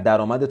 اگر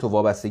درآمد تو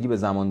وابستگی به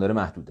زمان داره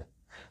محدوده.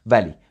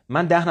 ولی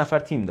من 10 نفر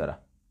تیم دارم.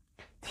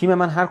 تیم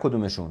من هر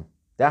کدومشون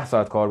 10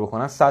 ساعت کار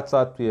بکنن، 100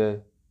 ساعت توی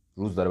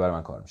روز داره برای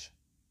من کار میشه.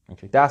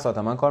 اوکی، 10 ساعت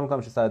من کار میکنم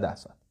میشه 110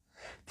 ساعت.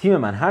 تیم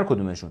من هر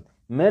کدومشون،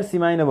 مرسی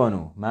معین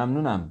بانو،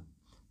 ممنونم،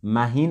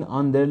 مهین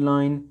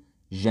آندرلاین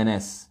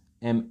ژنس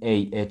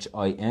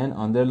MAHIN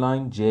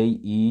underline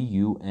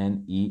JEUNESSE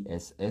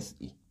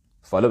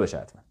فالو بشه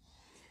حتما.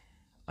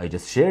 I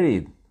just shared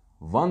it.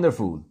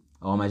 Wonderful.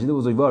 آقا مجید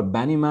بزرگوار،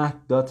 بنی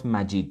مهد دات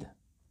مجید.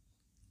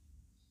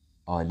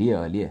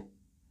 عالیه.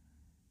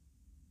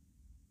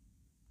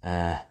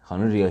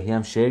 خانم ریاهی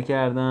هم شیر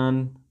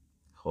کردن.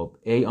 خب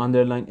A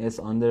underline S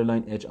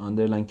underline H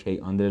underline K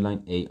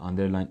underline A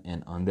underline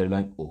N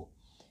underline O.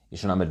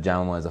 ایشون هم به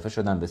جمع ما اضافه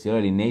شدن. بسیار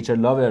عالی. Nature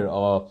lover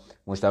آقا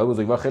مجتبی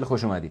بزرگوار، خیلی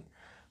خوش اومدید.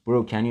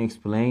 Bro, can you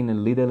explain a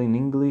little in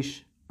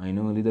English? I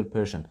know a little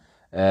Persian.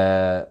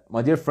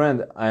 My dear friend,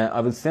 I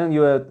will send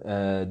you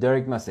a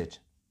direct message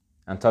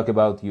and talk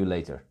about you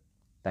later.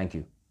 Thank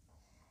you.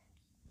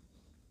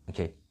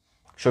 Okay.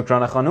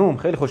 شکرانه خانوم،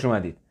 خیلی خوش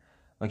اومدید.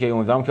 اوکی،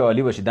 امیدوارم که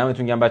عالی باشید.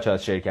 دمتون گرم بچه‌ها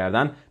از شیر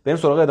کردن. بریم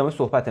سراغ ادامه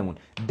صحبتمون.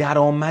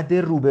 درآمد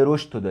رو به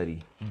رشد تو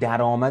داری.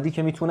 درآمدی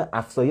که میتونه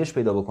افزایش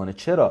پیدا بکنه.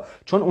 چرا؟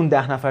 چون اون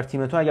 10 نفر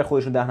تیم تو اگر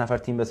خودشون 10 نفر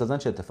تیم بسازن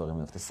چه اتفاقی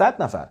میفته؟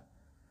 100 نفر.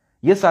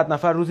 یه 100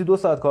 نفر روزی 2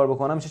 ساعت کار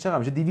بکنن میشه چقدر؟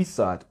 میشه 200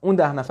 ساعت. اون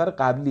 10 نفر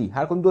قبلی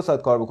هر کدوم 2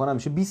 ساعت کار بکنن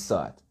میشه 20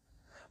 ساعت.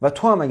 و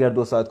تو هم اگر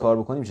 2 ساعت کار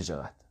بکنی میشه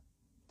چقدر؟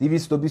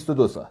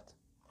 222 ساعت.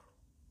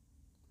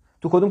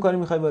 تو کدوم کاری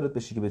میخوای وارد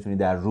بشی که بتونی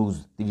در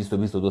روز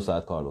 222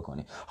 ساعت کار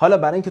بکنی؟ حالا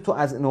برای اینکه تو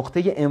از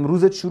نقطه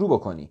امروزت شروع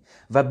بکنی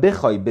و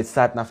بخوای به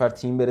 100 نفر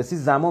تیم برسی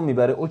زمان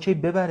میبره. اوکی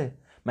ببره.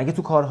 مگه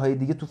تو کارهای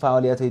دیگه، تو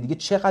فعالیت‌های دیگه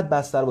چقدر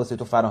بستر واسه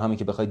تو فراهمه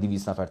که بخوای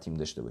 200 نفر تیم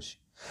داشته باشی؟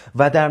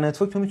 و در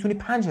نتورک تو میتونی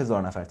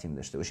 5000 نفر تیم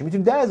داشته باشی،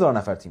 میتونی 10000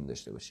 نفر تیم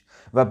داشته باشی.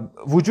 و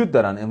وجود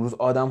دارن امروز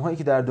آدم‌هایی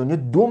که در دنیا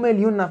 2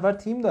 میلیون نفر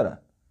تیم دارن.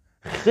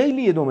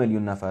 خیلیه 2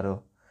 میلیون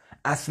نفرا.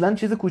 اصلا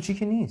چیز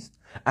کوچیکی نیست.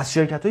 از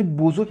شرکت‌های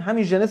بزرگ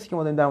همین ژنسی که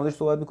ما داریم در موردش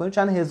صحبت می‌کنیم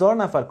چند هزار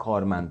نفر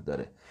کارمند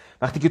داره.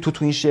 وقتی که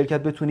تو این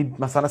شرکت بتونی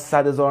مثلا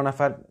 100,000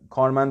 نفر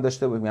کارمند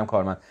داشته باشی، میگم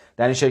کارمند،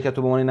 در این شرکت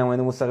تو به عنوان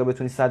نماینده مستقل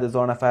بتونی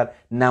 100,000 نفر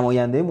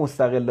نماینده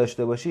مستقل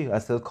داشته باشی،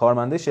 از تعداد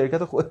کارمنده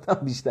شرکت خودت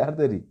هم بیشتر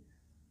داری.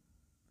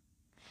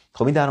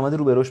 خب این درآمد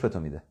رو به رشد به تو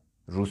میده.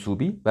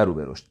 رسوبی و رو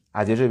به رشد.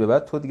 از یه جایی به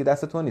بعد تو دیگه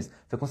دست تو نیست.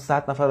 فکر کن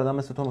 100 نفر آدم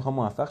مثل تو میخوان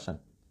موفق شن.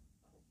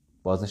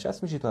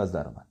 بازنشست میشی تو از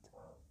درآمد.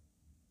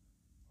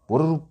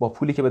 برو با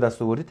پولی که به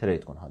دست آوردی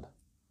ترید کن. حالا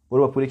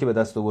برو با پولی که به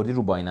دست آوردی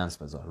رو بایننس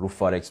بذار، رو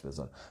فارکس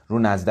بذار، رو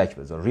نزدک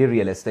بذار، روی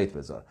ریل استیت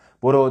بذار.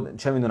 برو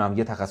چه میدونم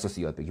یه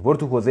تخصصی یاد بگیر. برو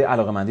تو حوزه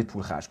علاقه‌مندیت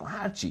پول خرج کن.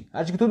 هر چی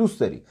که تو دوست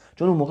داری.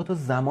 چون اون موقع تو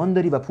زمان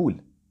داری و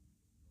پول.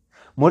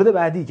 مورد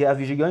بعدی که از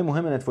ویژگی‌های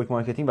مهم نتورک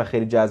مارکتینگ و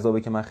خیلی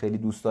جذابه که من خیلی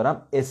دوست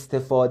دارم،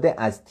 استفاده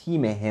از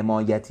تیم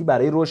حمایتی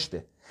برای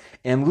رشد.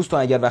 امروز تو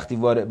اگر وقتی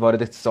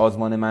وارد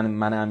سازمان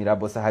من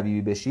امیرعباس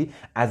حبیبی بشی،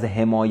 از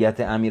حمایت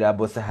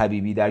امیرعباس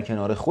حبیبی در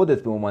کنار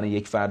خودت به عنوان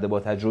یک فرد با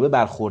تجربه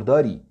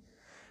برخورداری.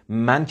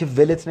 من که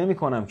ولت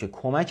نمی‌کنم، که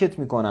کمکت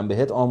می‌کنم،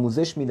 بهت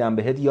آموزش میدم،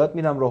 بهت یاد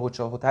میدم، راه و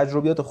چاه و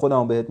تجربیات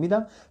خودم بهت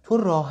میدم، تو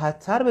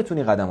راحت‌تر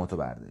بتونی قدماتو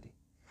برداری.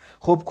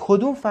 خب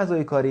کدوم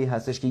فضای کاری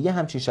هستش که یه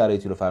همچین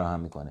شرایطی رو فراهم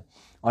میکنه؟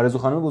 آرزو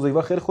خانم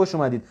بزرگوار، خیلی خوش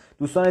اومدید.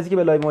 دوستان عزیزی که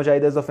به لایو ما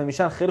جدید اضافه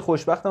میشن، خیلی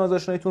خوشبختم از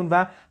آشناییتون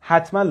و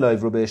حتما لایو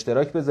رو به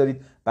اشتراک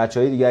بذارید.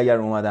 بچهای دیگه اگر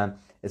اومدن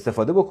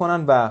استفاده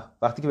بکنن و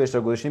وقتی که به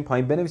اشتراک گذاشتین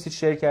پایین بنویسید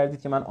شیر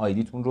کردید که من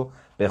آیدیتون رو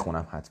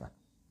بخونم حتما.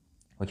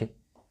 اوکی.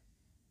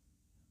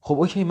 خب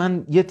اوکی،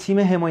 من یه تیم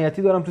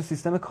حمایتی دارم تو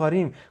سیستم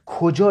کاریم.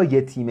 کجا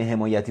یه تیم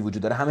حمایتی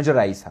وجود داره؟ همه جا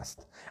رئیس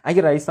هست.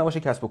 اگه رئیس نباشه،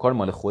 کسب و کار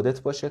مال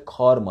خودت باشه،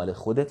 کار مال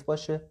خودت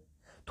باشه،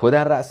 تو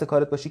در رأس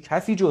کارت باشی،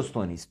 کسی جز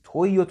تو نیست،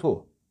 تویی و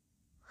تو.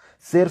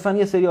 صرفا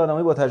یه سری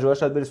آدمای با تجربه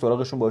شاید بری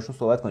سراغشون، باشون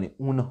صحبت کنی.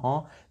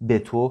 اونها به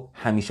تو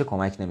همیشه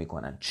کمک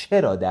نمیکنن.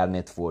 چرا در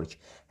نتورک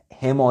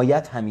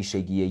حمایت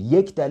همیشگیه؟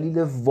 یک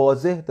دلیل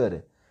واضح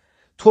داره.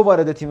 تو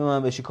وارد تیم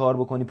من بشی، کار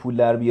بکنی، پول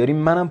در بیاری،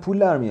 منم پول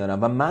در میارم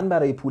و من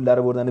برای پول در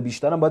آوردن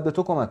بیشترم باید به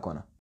تو کمک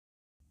کنم.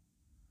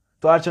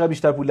 تو هر چقدر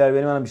بیشتر پول در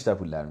بیاری، منم بیشتر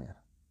پول در میارم.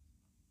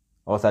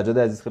 آقا سجاد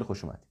عزیز، خیلی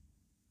خوش اومدی.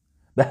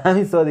 به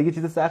همین سادگی،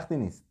 چیز سختی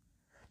نیست.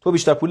 تو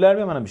بیشتر پول در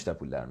بیار، منم بیشتر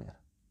پول در میارم.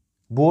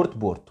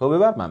 برد تو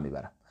ببر، من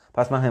میبرم.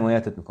 پس من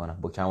حمایتت میکنم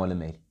با کمال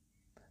میل.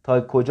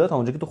 تا کجا؟ تا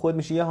اونجا که تو خود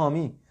میشی یه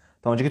حامی،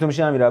 تا اونجا که تو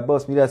میشی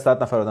امیرعباس، میری از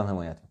 100 نفر آدم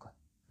حمایت میکنی.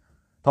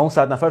 تا اون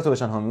 100 نفر تو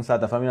بشن حامی، اون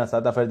 100 نفر میرن از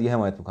 100 نفر دیگه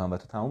حمایت میکنن و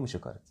تو تموم میشه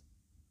کارت.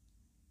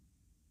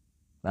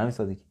 به همین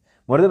سادگی.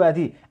 مورد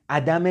بعدی،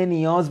 عدم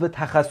نیاز به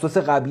تخصص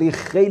قبلی.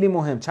 خیلی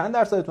مهم. چند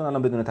درصدتون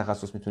الان بدون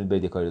تخصص میتونید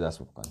برید یه کاری رو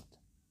دست بکنید؟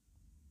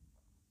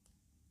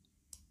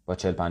 با 40-50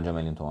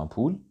 میلیون تومان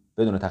پول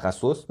بدون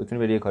تخصص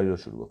بتونی بری یه کاری رو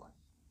شروع بکنی.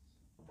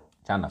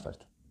 چند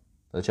نفرتون؟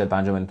 تا 40-50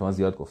 میلیون تومان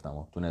زیاد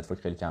گفتم، تو نتورک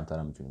خیلی کمتر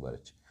هم میتونی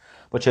وارد شی.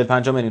 با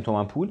 40-50 میلیون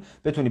تومان پول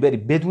بتونی بری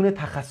بدون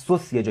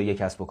تخصص یه جای یک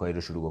کسب و کاری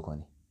رو شروع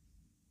بکنی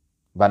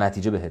و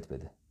نتیجه بهت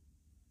بده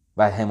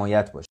و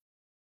حمایت باشه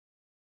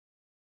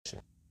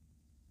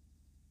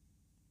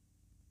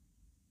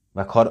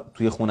و کار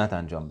توی خونت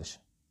انجام بشه،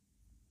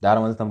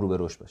 درآمدت هم رو به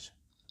رشد باشه.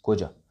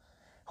 کجا؟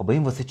 خب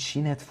ببین واسه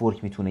چی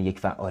نتورک میتونه یک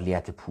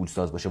فعالیت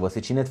پولساز باشه؟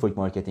 واسه چی نتورک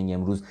مارکتینگ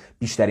امروز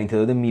بیشترین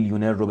تعداد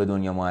میلیونر رو به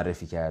دنیا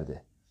معرفی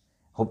کرده؟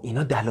 خب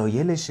اینا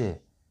دلایلشه.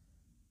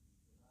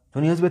 تو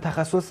نیاز به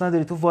تخصص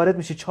نداری، تو وارد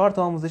میشی، 4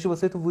 تا آموزشی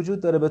واسه تو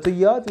وجود داره، به تو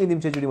یاد میدیم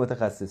چجوری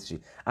متخصص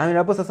شی.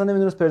 امیرعباس اصلا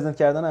نمیدونست پرزنت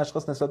کردن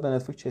اشخاص نسبت به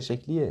نتورک چه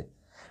شکلیه.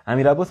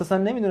 امیرعباس اصلا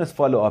نمیدونست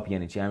فالو آپ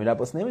یعنی چی.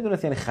 امیرعباس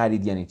نمیدونست یعنی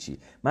خرید یعنی چی.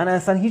 من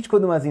اصلا هیچ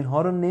کدوم از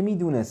اینها رو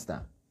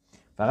نمیدونستم.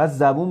 فقط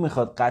زبون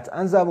میخواد،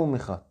 قطعا زبون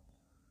میخواد.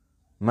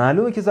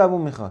 معلومه که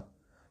زبون میخواد.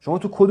 شما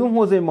تو کدوم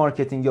حوزه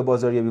مارکتینگ یا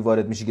بازاریابی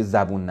وارد میشی که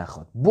زبون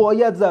نخواد؟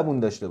 باید زبون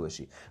داشته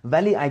باشی.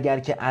 ولی اگر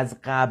که از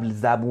قبل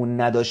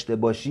زبون نداشته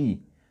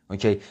باشی،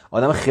 اوکی،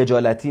 آدم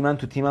خجالتی، من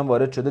تو تیمم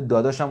وارد شده،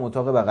 داداشم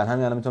اتاق بغل،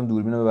 همین الان میتونم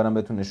دوربینو ببرم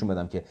بهتون نشون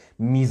بدم که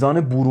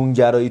میزان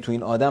برونگرایی تو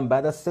این آدم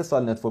بعد از 3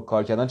 سال نتورک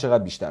کار کردن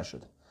چقدر بیشتر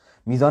شده.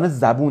 میزان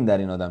زبون در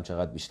این آدم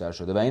چقدر بیشتر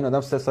شده. و این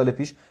آدم 3 سال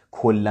پیش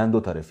کلا 2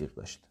 تا رفیق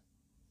داشت.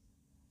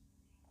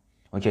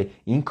 اوکی،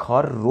 این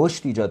کار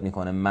رشد ایجاد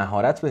میکنه،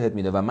 مهارت بهت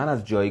میده و من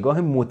از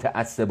جایگاه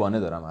متعصبانه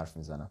دارم حرف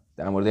میزنم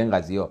در مورد این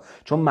قضیه ها،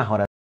 چون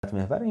مهارت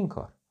محور این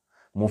کار.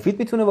 مفید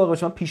میتونه واقعا،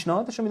 شما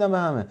پیشنهادشو میدم به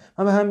همه،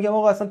 من به هم میگم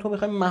آقا اصلا تو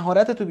میخوای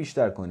مهارت تو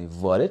بیشتر کنی،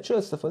 وارد شو،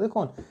 استفاده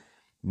کن.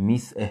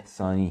 میس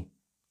احسانی،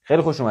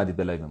 خیلی خوش اومدید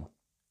به لایومون.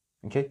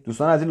 اوکی،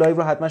 دوستان از این لایو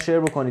رو حتما شیر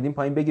بکنید، این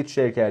پایین بگید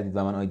شیر کردید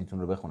و من آیدیتون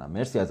رو بخونم.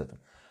 مرسی ازتون.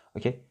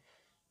 اوکی،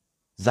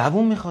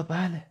 زبون میخواد،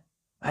 بله،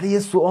 ولی یه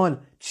سوال،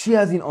 چی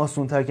از این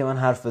آسون‌تر که من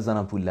حرف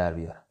بزنم پول در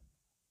بیارم؟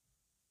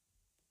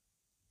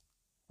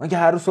 من که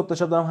هر روز صبح تا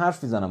شب دارم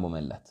حرف میزنم با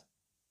ملت.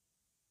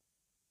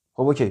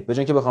 خب اوکی، به جای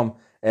اینکه بخوام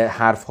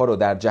حرف ها رو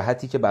در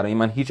جهتی که برای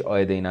من هیچ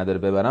عایده‌ای نداره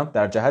ببرم،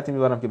 در جهتی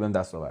میبرم که بهم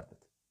دستاورد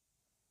بده.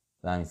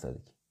 به همین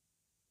سادگی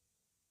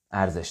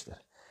ارزش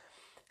داره.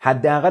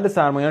 حداقل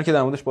سرمایه رو که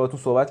در موردش باهاتون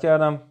صحبت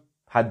کردم،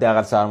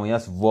 حداقل سرمایه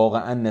است.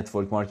 واقعا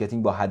نتورک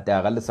مارکتینگ با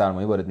حداقل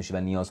سرمایه وارد میشی و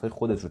نیازهای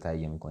خودت رو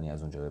تهیه میکنی.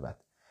 از اونجا به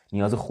بعد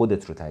نیاز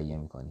خودت رو تهیه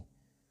میکنی.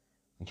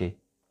 اوکی،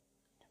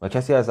 و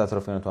کسی از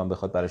اطرافیان تو هم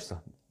بخواد براش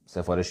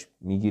سفارش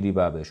میگیری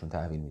و بهشون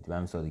تحویل میدی. به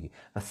همین سادگی.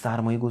 و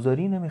سرمایه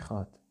گذاری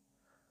نمیخواد.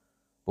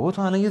 بابا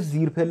تو الان یه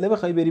زیرپله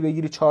بخوای بری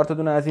بگیری 4 تا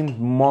دونه از این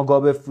ماگا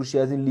بفروشی،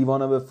 از این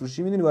لیوانا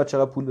بفروشی، میدونی باید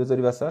چقدر پول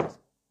بذاری وسط؟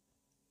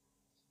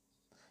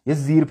 یه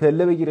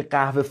زیرپله بگیری،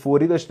 قهوه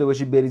فوری داشته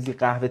باشی، بریزی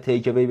قهوه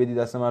تیک اوی بدی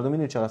دست مردم،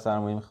 میدونی چقدر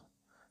سرمایه میخواد؟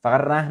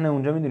 فقط رهن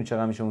اونجا میدونی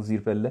چقدر میشه اون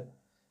زیرپله؟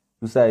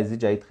 دوست عزیزی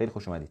جدید خیلی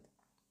خوش اومدید.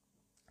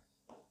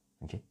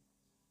 اوکی،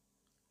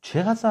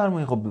 چقدر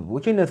سرمایه؟ خب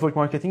اوکی، نتورک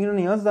مارکتینگ رو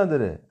نیاز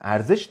نداره،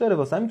 ارزش داره،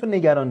 واسه همین تو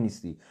نگران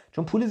نیستی،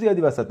 چون پول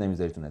زیادی وسط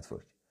نمیذاری تو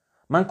نتورک.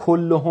 من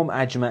کلهم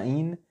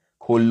اجمعین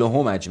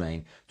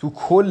تو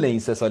کل این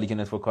 3 سالی که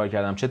نتورک کار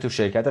کردم، چه تو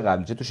شرکت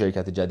قبلی چه تو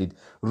شرکت جدید،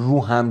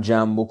 رو هم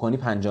جمع بکنی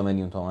 5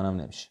 میلیون تومان هم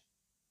نمیشه.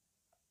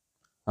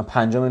 من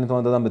 5 میلیون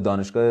تومان دادم به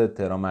دانشگاه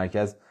تهران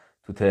مرکز،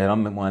 تو تهران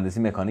مهندسی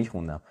مکانیک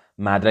خوندم،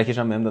 مدرکش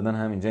هم بهم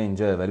دادن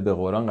اینجا، ولی به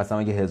قرآن قسم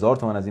اگه 1000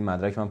 تومان از این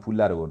مدرک من پول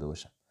در آورده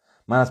باشم.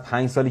 من از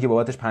 5 سالی که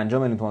بابتش 5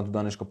 میلیون تومان تو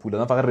دانشگاه پول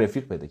دادم فقط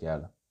رفیق پیدا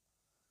کردم.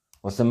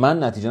 واسه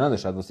من نتیجه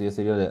نداشت، واسه یه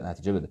سری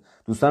نتیجه بده.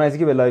 دوستان عزیزی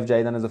که به لایو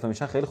جدیدن اضافه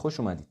میشن خیلی خوش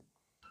اومدید.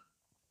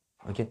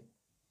 اوکی،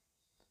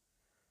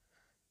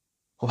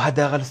 خب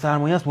حداقل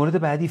سرمایه است.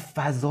 مورد بعدی،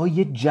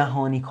 فضای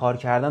جهانی کار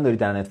کردن داری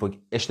در نتورک.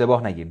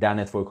 اشتباه نگیر، در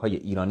نتورک های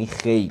ایرانی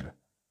خیر،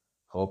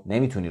 خب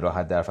نمیتونی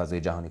راحت در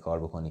فضای جهانی کار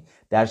بکنی.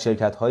 در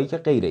شرکت هایی که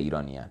غیر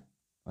ایرانی هن.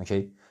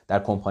 اوکی، در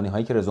کمپانی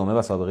هایی که رزومه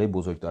و سابقه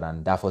بزرگ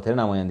دارن، دفاتر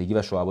نمایندگی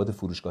و شعبات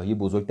فروشگاهی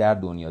بزرگ در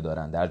دنیا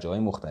دارن، در جاهای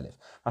مختلف.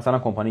 مثلا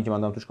کمپانی که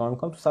من دارم توش کار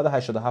میکنم تو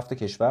 187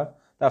 کشور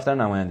دفتر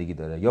نمایندگی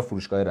داره یا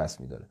فروشگاه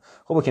رسمی داره.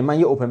 خب اوکی، من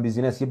یه اوپن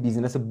بیزینس، یه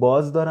بیزینس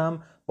باز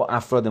دارم با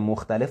افراد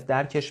مختلف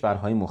در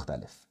کشورهای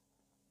مختلف.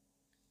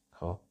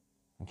 خب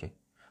اوکی،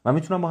 من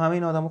میتونم با همه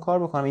این آدما کار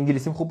بکنم.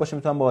 انگلیسیم خوب باشه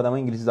میتونم با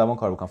آدمای انگلیسی زبان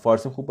کار بکنم.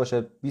 فارسیم خوب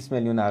باشه 20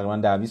 میلیون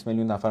تقریبا 20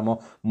 میلیون نفر ما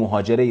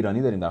مهاجر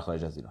ایرانی داریم در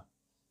خارج از ایران.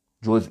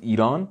 جز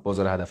ایران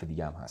بازار هدف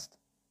دیگه هم هست.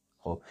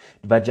 خب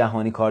و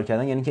جهانی کار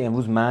کردن یعنی که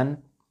امروز من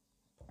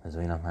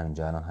بذارینم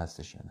همینجا الان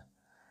هستش یا نه،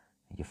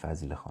 اگه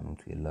فضیله خانم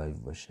توی لایو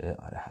باشه،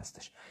 آره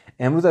هستش.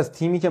 امروز از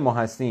تیمی که ما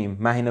هستیم،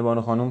 مهینه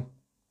بانو خانم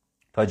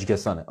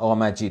تاجیکستانه، آقا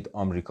مجید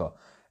آمریکا،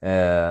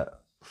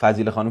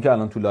 فضیله خانم که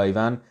الان تو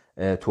لایون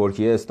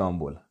ترکیه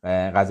استانبول،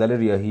 غزل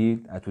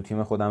ریاحی تو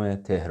تیم خودم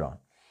تهران،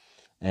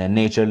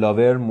 نیچر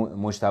لاور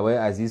مجتبی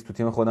عزیز تو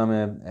تیم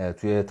خودم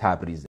توی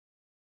تبریز،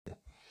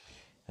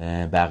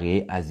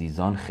 بقیه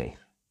عزیزان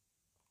خیر.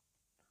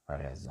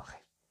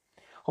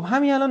 خب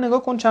همین الان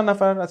نگاه کن چند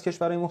نفر از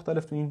کشورهای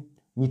مختلف تو این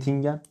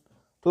میتینگن.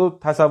 تو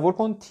تصور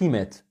کن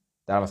تیمت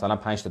در مثلا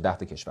 5 تا 10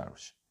 تا کشور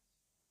باشه،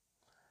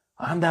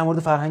 هم در مورد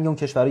فرهنگ اون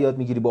کشور یاد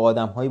میگیری، با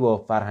آدم‌های با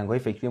فرهنگ‌های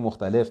فکری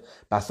مختلف،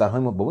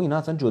 بسترهای بابا اینا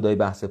اصلا جدای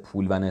بحث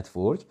پول و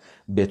نتورک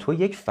به تو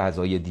یک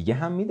فضای دیگه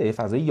هم میده، یه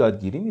فضای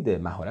یادگیری میده،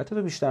 مهارت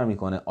رو بیشتر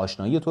میکنه،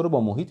 آشنایی تو رو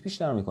با محیط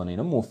بیشتر میکنه.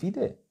 اینا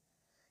مفیده،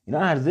 اینا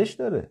ارزش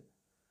داره،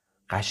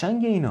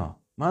 قشنگه اینا.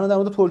 من در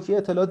مورد ترکیه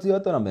اطلاعات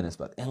زیاد دارم به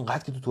نسبت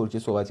انقدر که تو ترکیه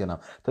صحبت کردم،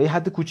 تا یه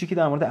حد کوچیکی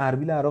در مورد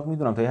اربیل عراق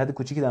میدونم، تا یه حد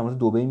کوچیکی در مورد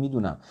دبی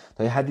میدونم،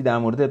 تا یه حدی در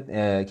مورد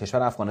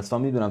کشور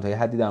افغانستان میدونم، تا یه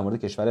حدی در مورد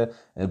کشور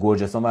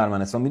گرجستان و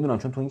ارمنستان میدونم،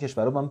 چون تو این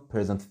کشورها من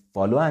پرزنت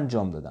فالو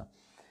انجام دادم.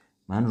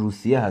 من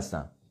روسیه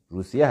هستم،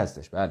 روسیه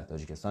هستش، بله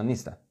تاجیکستان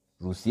نیستم،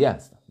 روسیه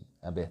هستم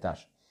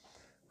بهتر.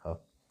 خب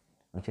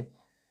اوکی.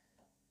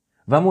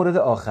 و مورد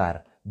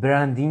آخر،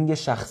 برندینگ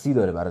شخصی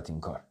داره برات این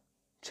کار.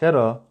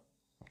 چرا؟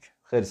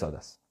 خیلی ساده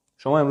است.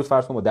 شما امروز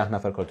فرض کن با 10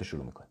 نفر کارت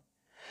شروع میکنی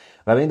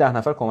و به این 10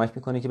 نفر کمک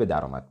میکنی که به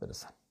درآمد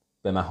برسن،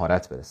 به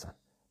مهارت برسن،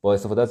 با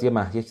استفاده از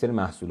یک سری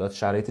محصولات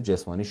شرایط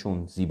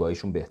جسمانیشون،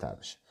 زیباییشون بهتر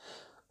بشه.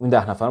 اون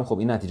 10 نفرم خب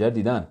این نتیجه رو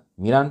دیدن،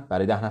 میرن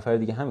برای 10 نفر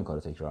دیگه همین کارو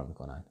تکرار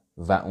میکنن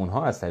و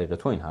اونها از طریق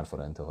تو این حرفا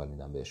رو انتقال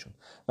میدن بهشون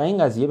و این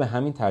قضیه به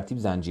همین ترتیب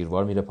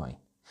زنجیروار میره پایین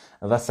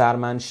و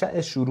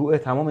سرمنشأ شروع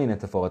تمام این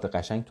اتفاقات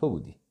قشنگ تو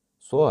بودی.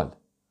 سوال،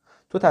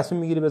 تو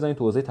تصمیم میگیری بزنی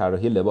تو حوزه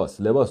طراحی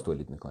لباس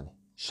تولید میکنی.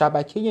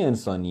 شبکه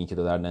انسانی که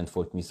تو در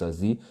نتورک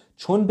میسازی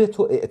چون به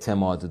تو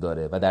اعتماد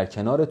داره و در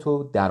کنار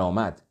تو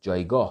درآمد،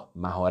 جایگاه،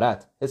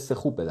 مهارت، حس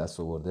خوب به دست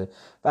آورده،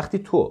 وقتی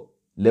تو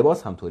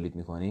لباس هم تولید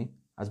میکنی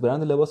از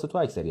برند لباس تو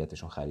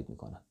اکثریتشون خرید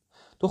میکنن.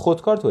 تو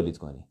خودکار تولید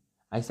کنی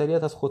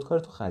اکثریت از خودکار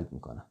تو خرید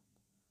میکنن.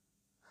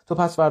 تو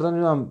پس فردا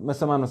نمیدونم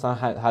مثل من مثلا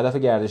هدف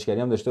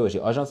گردشگری هم داشته باشی،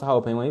 آژانس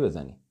هواپیمایی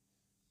بزنی،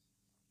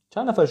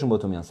 چند نفرشون با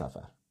تو میان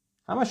سفر؟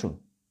 همشون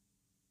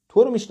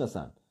تو رو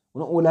میشناسن،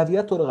 اونا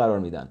اولویت تو رو قرار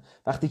میدن.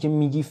 وقتی که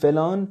میگی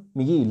فلان،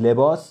 میگی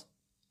لباس،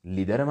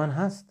 لیدر من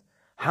هست،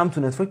 هم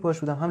تو نتورک باش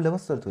بودم، هم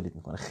لباس داره تولید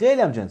میکنه،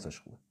 خیلی هم جنسش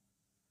خوبه.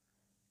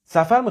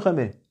 سفر میخوایم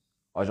بریم،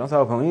 آژانس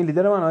هواپیمایی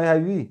لیدر من آقای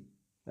حبیبی،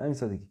 همین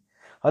سادگی.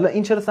 حالا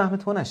این چرا سهم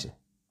تو نشه؟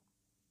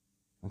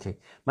 اوکی،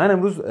 من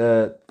امروز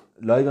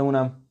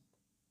لایومونم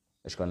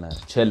اشکال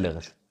نداره 40 دقیقه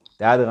شد،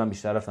 10 دقیقه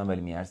بیشتر رفتم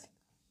ولی میارزید.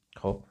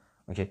 خب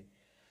اوکی،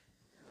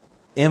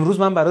 امروز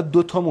من برای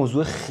 2 تا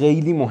موضوع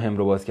خیلی مهم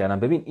رو باز کردم.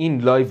 ببین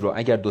این لایو رو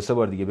اگر 2-3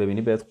 بار دیگه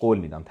ببینی بهت قول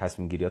میدم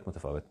تصمیم گیریات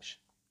متفاوت میشه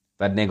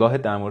و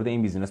نگاهت در مورد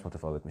این بیزینس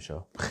متفاوت میشه،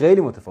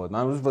 خیلی متفاوت. من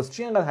امروز واسه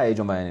چی اینقدر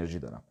هیجان و انرژی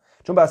دارم؟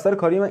 چون بستر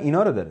کاری من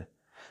اینا رو داره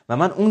و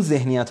من اون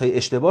ذهنیت‌های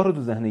اشتباه رو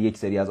تو ذهن یک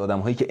سری از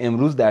آدم‌هایی که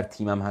امروز در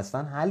تیمم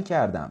هستن حل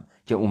کردم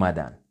که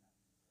اومدن.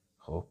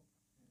 خب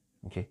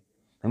اوکی،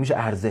 نمیشه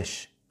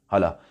ارزش.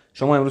 حالا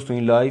شما امروز تو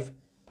این لایو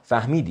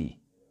فهمیدی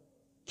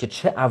که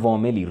چه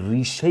عواملی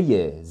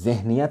ریشه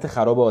ذهنیت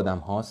خراب آدم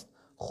هاست.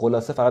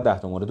 خلاصه فقط 10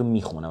 تا مورد رو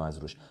میخونم از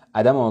روش: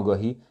 عدم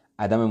آگاهی،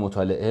 عدم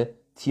مطالعه،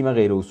 تیم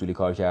غیر اصولی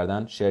کار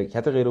کردن،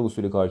 شرکت غیر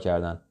اصولی کار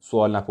کردن،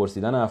 سوال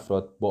نپرسیدن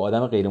افراد، با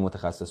آدم غیر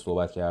متخصص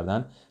صحبت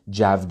کردن،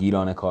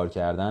 جوگیرانه کار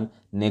کردن،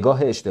 نگاه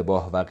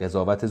اشتباه و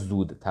قضاوت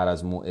زود تر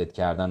از موعد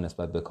کردن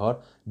نسبت به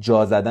کار،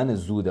 جا زدن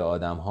زود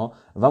آدم ها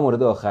و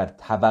مورد آخر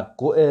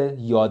توقع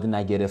یاد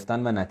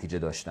نگرفتن و نتیجه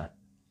داشتن.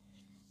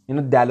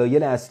 اینا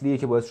دلایل اصلیه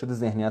که باعث شده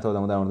ذهنیت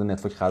آدم‌ها در مورد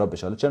نتورک خراب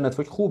بشه. حالا چرا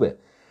نتورک خوبه؟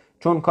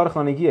 چون کار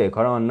خانگیه،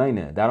 کار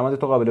آنلاینه، درآمد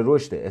تو قابل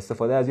رشده،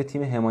 استفاده از یه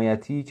تیم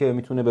حمایتی که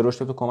میتونه به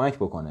رشد تو کمک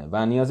بکنه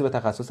و نیازی به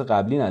تخصص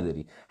قبلی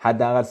نداری.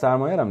 حداقل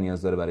سرمایه هم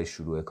نیاز داره برای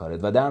شروع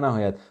کارت و در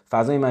نهایت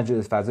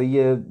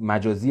فضای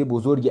مجازی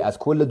بزرگی از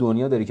کل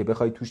دنیا داری که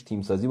بخوای توش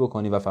تیم سازی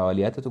بکنی و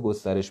فعالیتت رو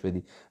گسترش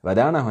بدی و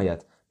در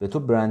نهایت به تو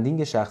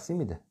برندینگ شخصی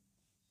میده.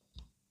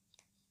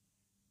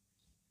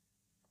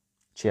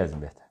 چی از این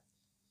بهتر؟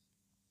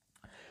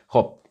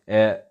 خب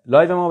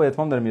لایو ما به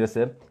اتمام داره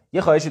میرسه.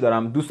 یه خواهشی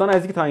دارم دوستان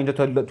عزیزی که تا اینجا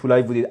تو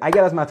لایو بودید،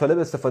 اگر از مطالب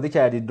استفاده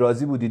کردید،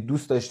 راضی بودید،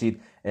 دوست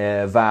داشتید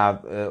و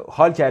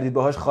حال کردید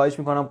باهاش، خواهش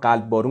میکنم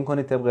قلب بارون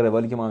کنید طبق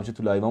روالی که ما همیشه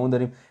تو لایومون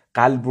داریم.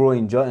 قلب رو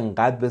اینجا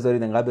انقدر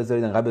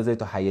بذارید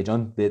تا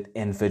هیجان به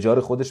انفجار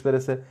خودش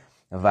برسه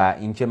و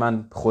اینکه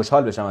من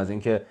خوشحال بشم از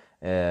اینکه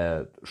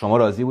شما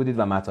راضی بودید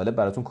و مطالب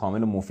براتون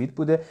کامل و مفید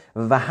بوده.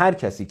 و هر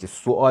کسی که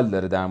سوال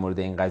داره در مورد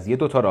این قضیه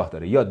 2 تا راه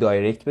داره: یا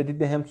دایرکت بدید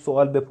بهم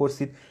سوال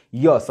بپرسید،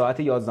 یا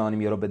ساعت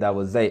 11:30 رو به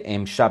 12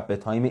 امشب به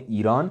تایم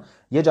ایران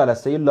یه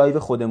جلسه لایو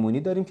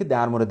خودمونی داریم که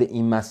در مورد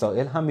این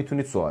مسائل هم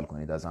میتونید سوال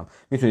کنید ازم،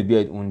 میتونید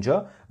بیاید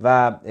اونجا.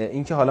 و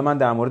اینکه حالا من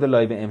در مورد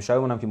لایو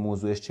امشبمونم که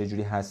موضوعش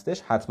چجوری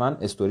هستش حتما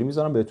استوری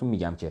میذارم بهتون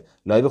میگم که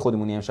لایو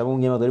خودمونی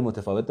امشبمون یه مقداری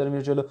متفاوت داره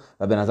میره جلو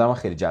و به نظر من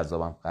خیلی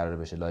جذابم قراره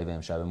بشه لایو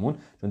امشبمون،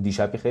 چون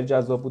دیشب که خیلی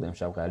جذاب بود،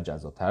 امشب قراره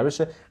جذاب‌تر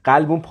بشه.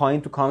 قلبون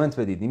پایین تو کامنت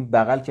بدید، این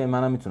بغل که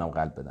منم میتونم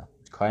قلب بدم،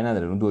 کاری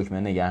نداره، اون دکمه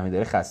نگه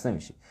می‌داره خسته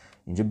میشی.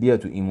 اینجا بیا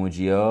تو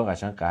ایموجی‌ها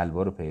قشنگ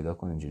قلبا رو پیدا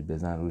کن، اینجوری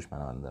بزن روش، من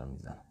الان دارم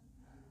میزنم.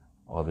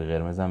 آبی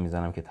قرمزم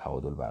میزنم که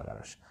تعادل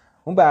برقرار شه.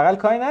 اون بغل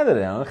کاری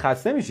نداره، یعنی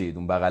خسته میشید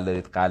اون بغل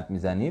دارید قلب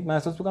میزنید، من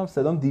احساس می‌کنم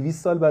صدام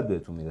 200 سال بعد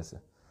بهتون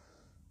میرسه.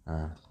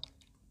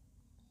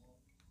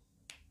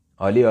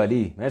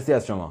 عالی، مرسی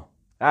از شما.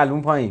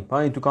 قلبون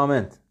پایین تو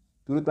کامنت.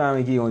 درود به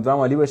همگی، امیدوارم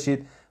عالی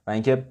باشید و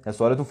اینکه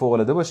سوالتون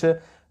فوق‌العاده باشه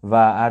و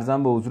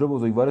عرضم به حضور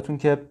بزرگوارتون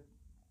که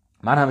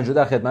من همینجا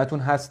در خدمتتون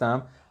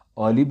هستم.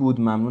 عالی بود،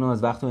 ممنونم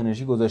از وقت و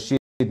انرژی گذاشتید،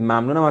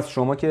 ممنونم از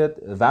شما که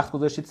وقت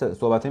گذاشتید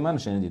صحبتای منو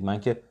شنیدید. من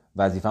که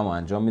وظیفه‌مو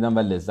انجام میدم و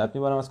لذت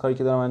میبرم از کاری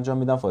که دارم انجام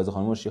میدم. فائزه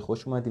خانم مرشی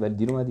خوش اومدی ولی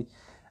دیر اومدی.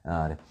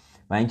 آره،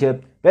 و اینکه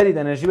بدید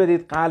انرژی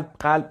بدید،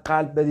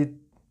 قلب بدید،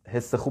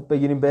 حس خوب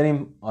بگیریم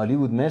بریم. عالی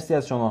بود، مرسی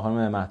از شما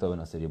خانم مهتاب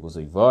ناصری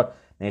بزرگوار،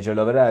 نیچر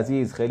لاور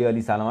عزیز، خیلی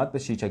عالی، سلامت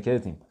باشی،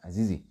 چاکرتیم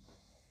عزیزی،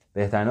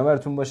 بهترینا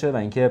براتون باشه و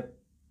اینکه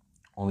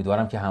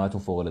امیدوارم که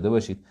همتون فوق العاده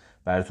باشید.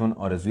 براتون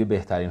آرزوی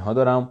بهترین ها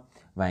دارم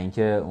و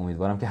اینکه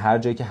امیدوارم که هر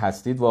جایی که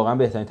هستید واقعا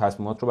بهترین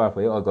تصمیمات رو بر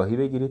پایه آگاهی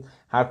بگیرید.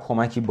 هر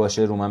کمکی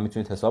باشه رو من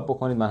میتونید حساب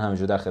بکنید، من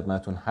همینجا در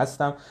خدمتتون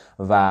هستم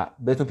و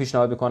بهتون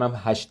پیشنهاد میکنم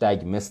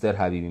هشتگ مستر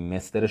حبیبی،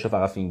 مسترشو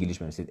فقط فی انگلیش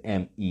بنویسید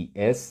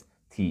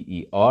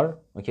MESTER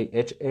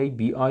اوکی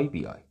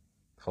HABIBI.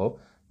 خب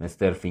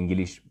مستر فی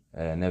انگلیش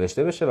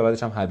نوشته بشه و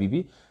بعدش هم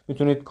حبیبی.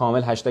 میتونید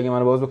کامل هشتگ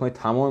منو باز بکنید،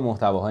 تمام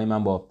محتواهای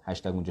من با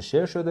هشتگ اونجا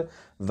شیر شده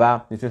و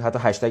میتونید حتی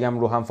هشتگم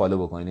رو هم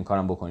فالو بکنید. این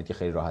کارم بکنید که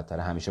خیلی راحت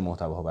تره، همیشه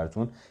محتواها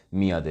براتون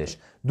میادش.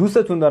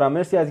 دوستتون دارم،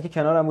 مرسی از اینکه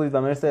کنارم بودید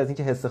و مرسی از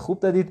اینکه حس خوب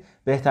دادید.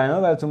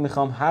 بهترینا براتون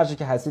میخوام، هر جا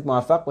که هستید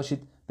موفق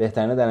باشید.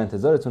 بهترینا در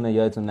انتظارتونه.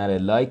 یادتون نره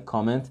لایک،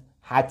 کامنت،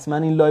 حتما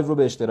این لایو رو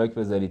به اشتراک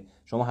بذارید.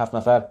 شما 7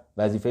 نفر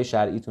وظیفه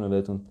شرعیتون رو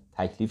بهتون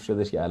تکلیف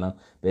شدش که الان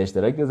به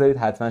اشتراک بذارید.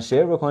 حتما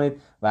شیر بکنید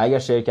و اگر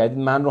شیر کردید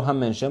من رو هم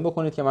منشن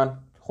بکنید که من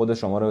خود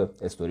شما رو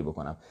استوری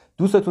بکنم.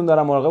 دوستتون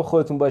دارم، مراقب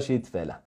خودتون باشید. فعلا.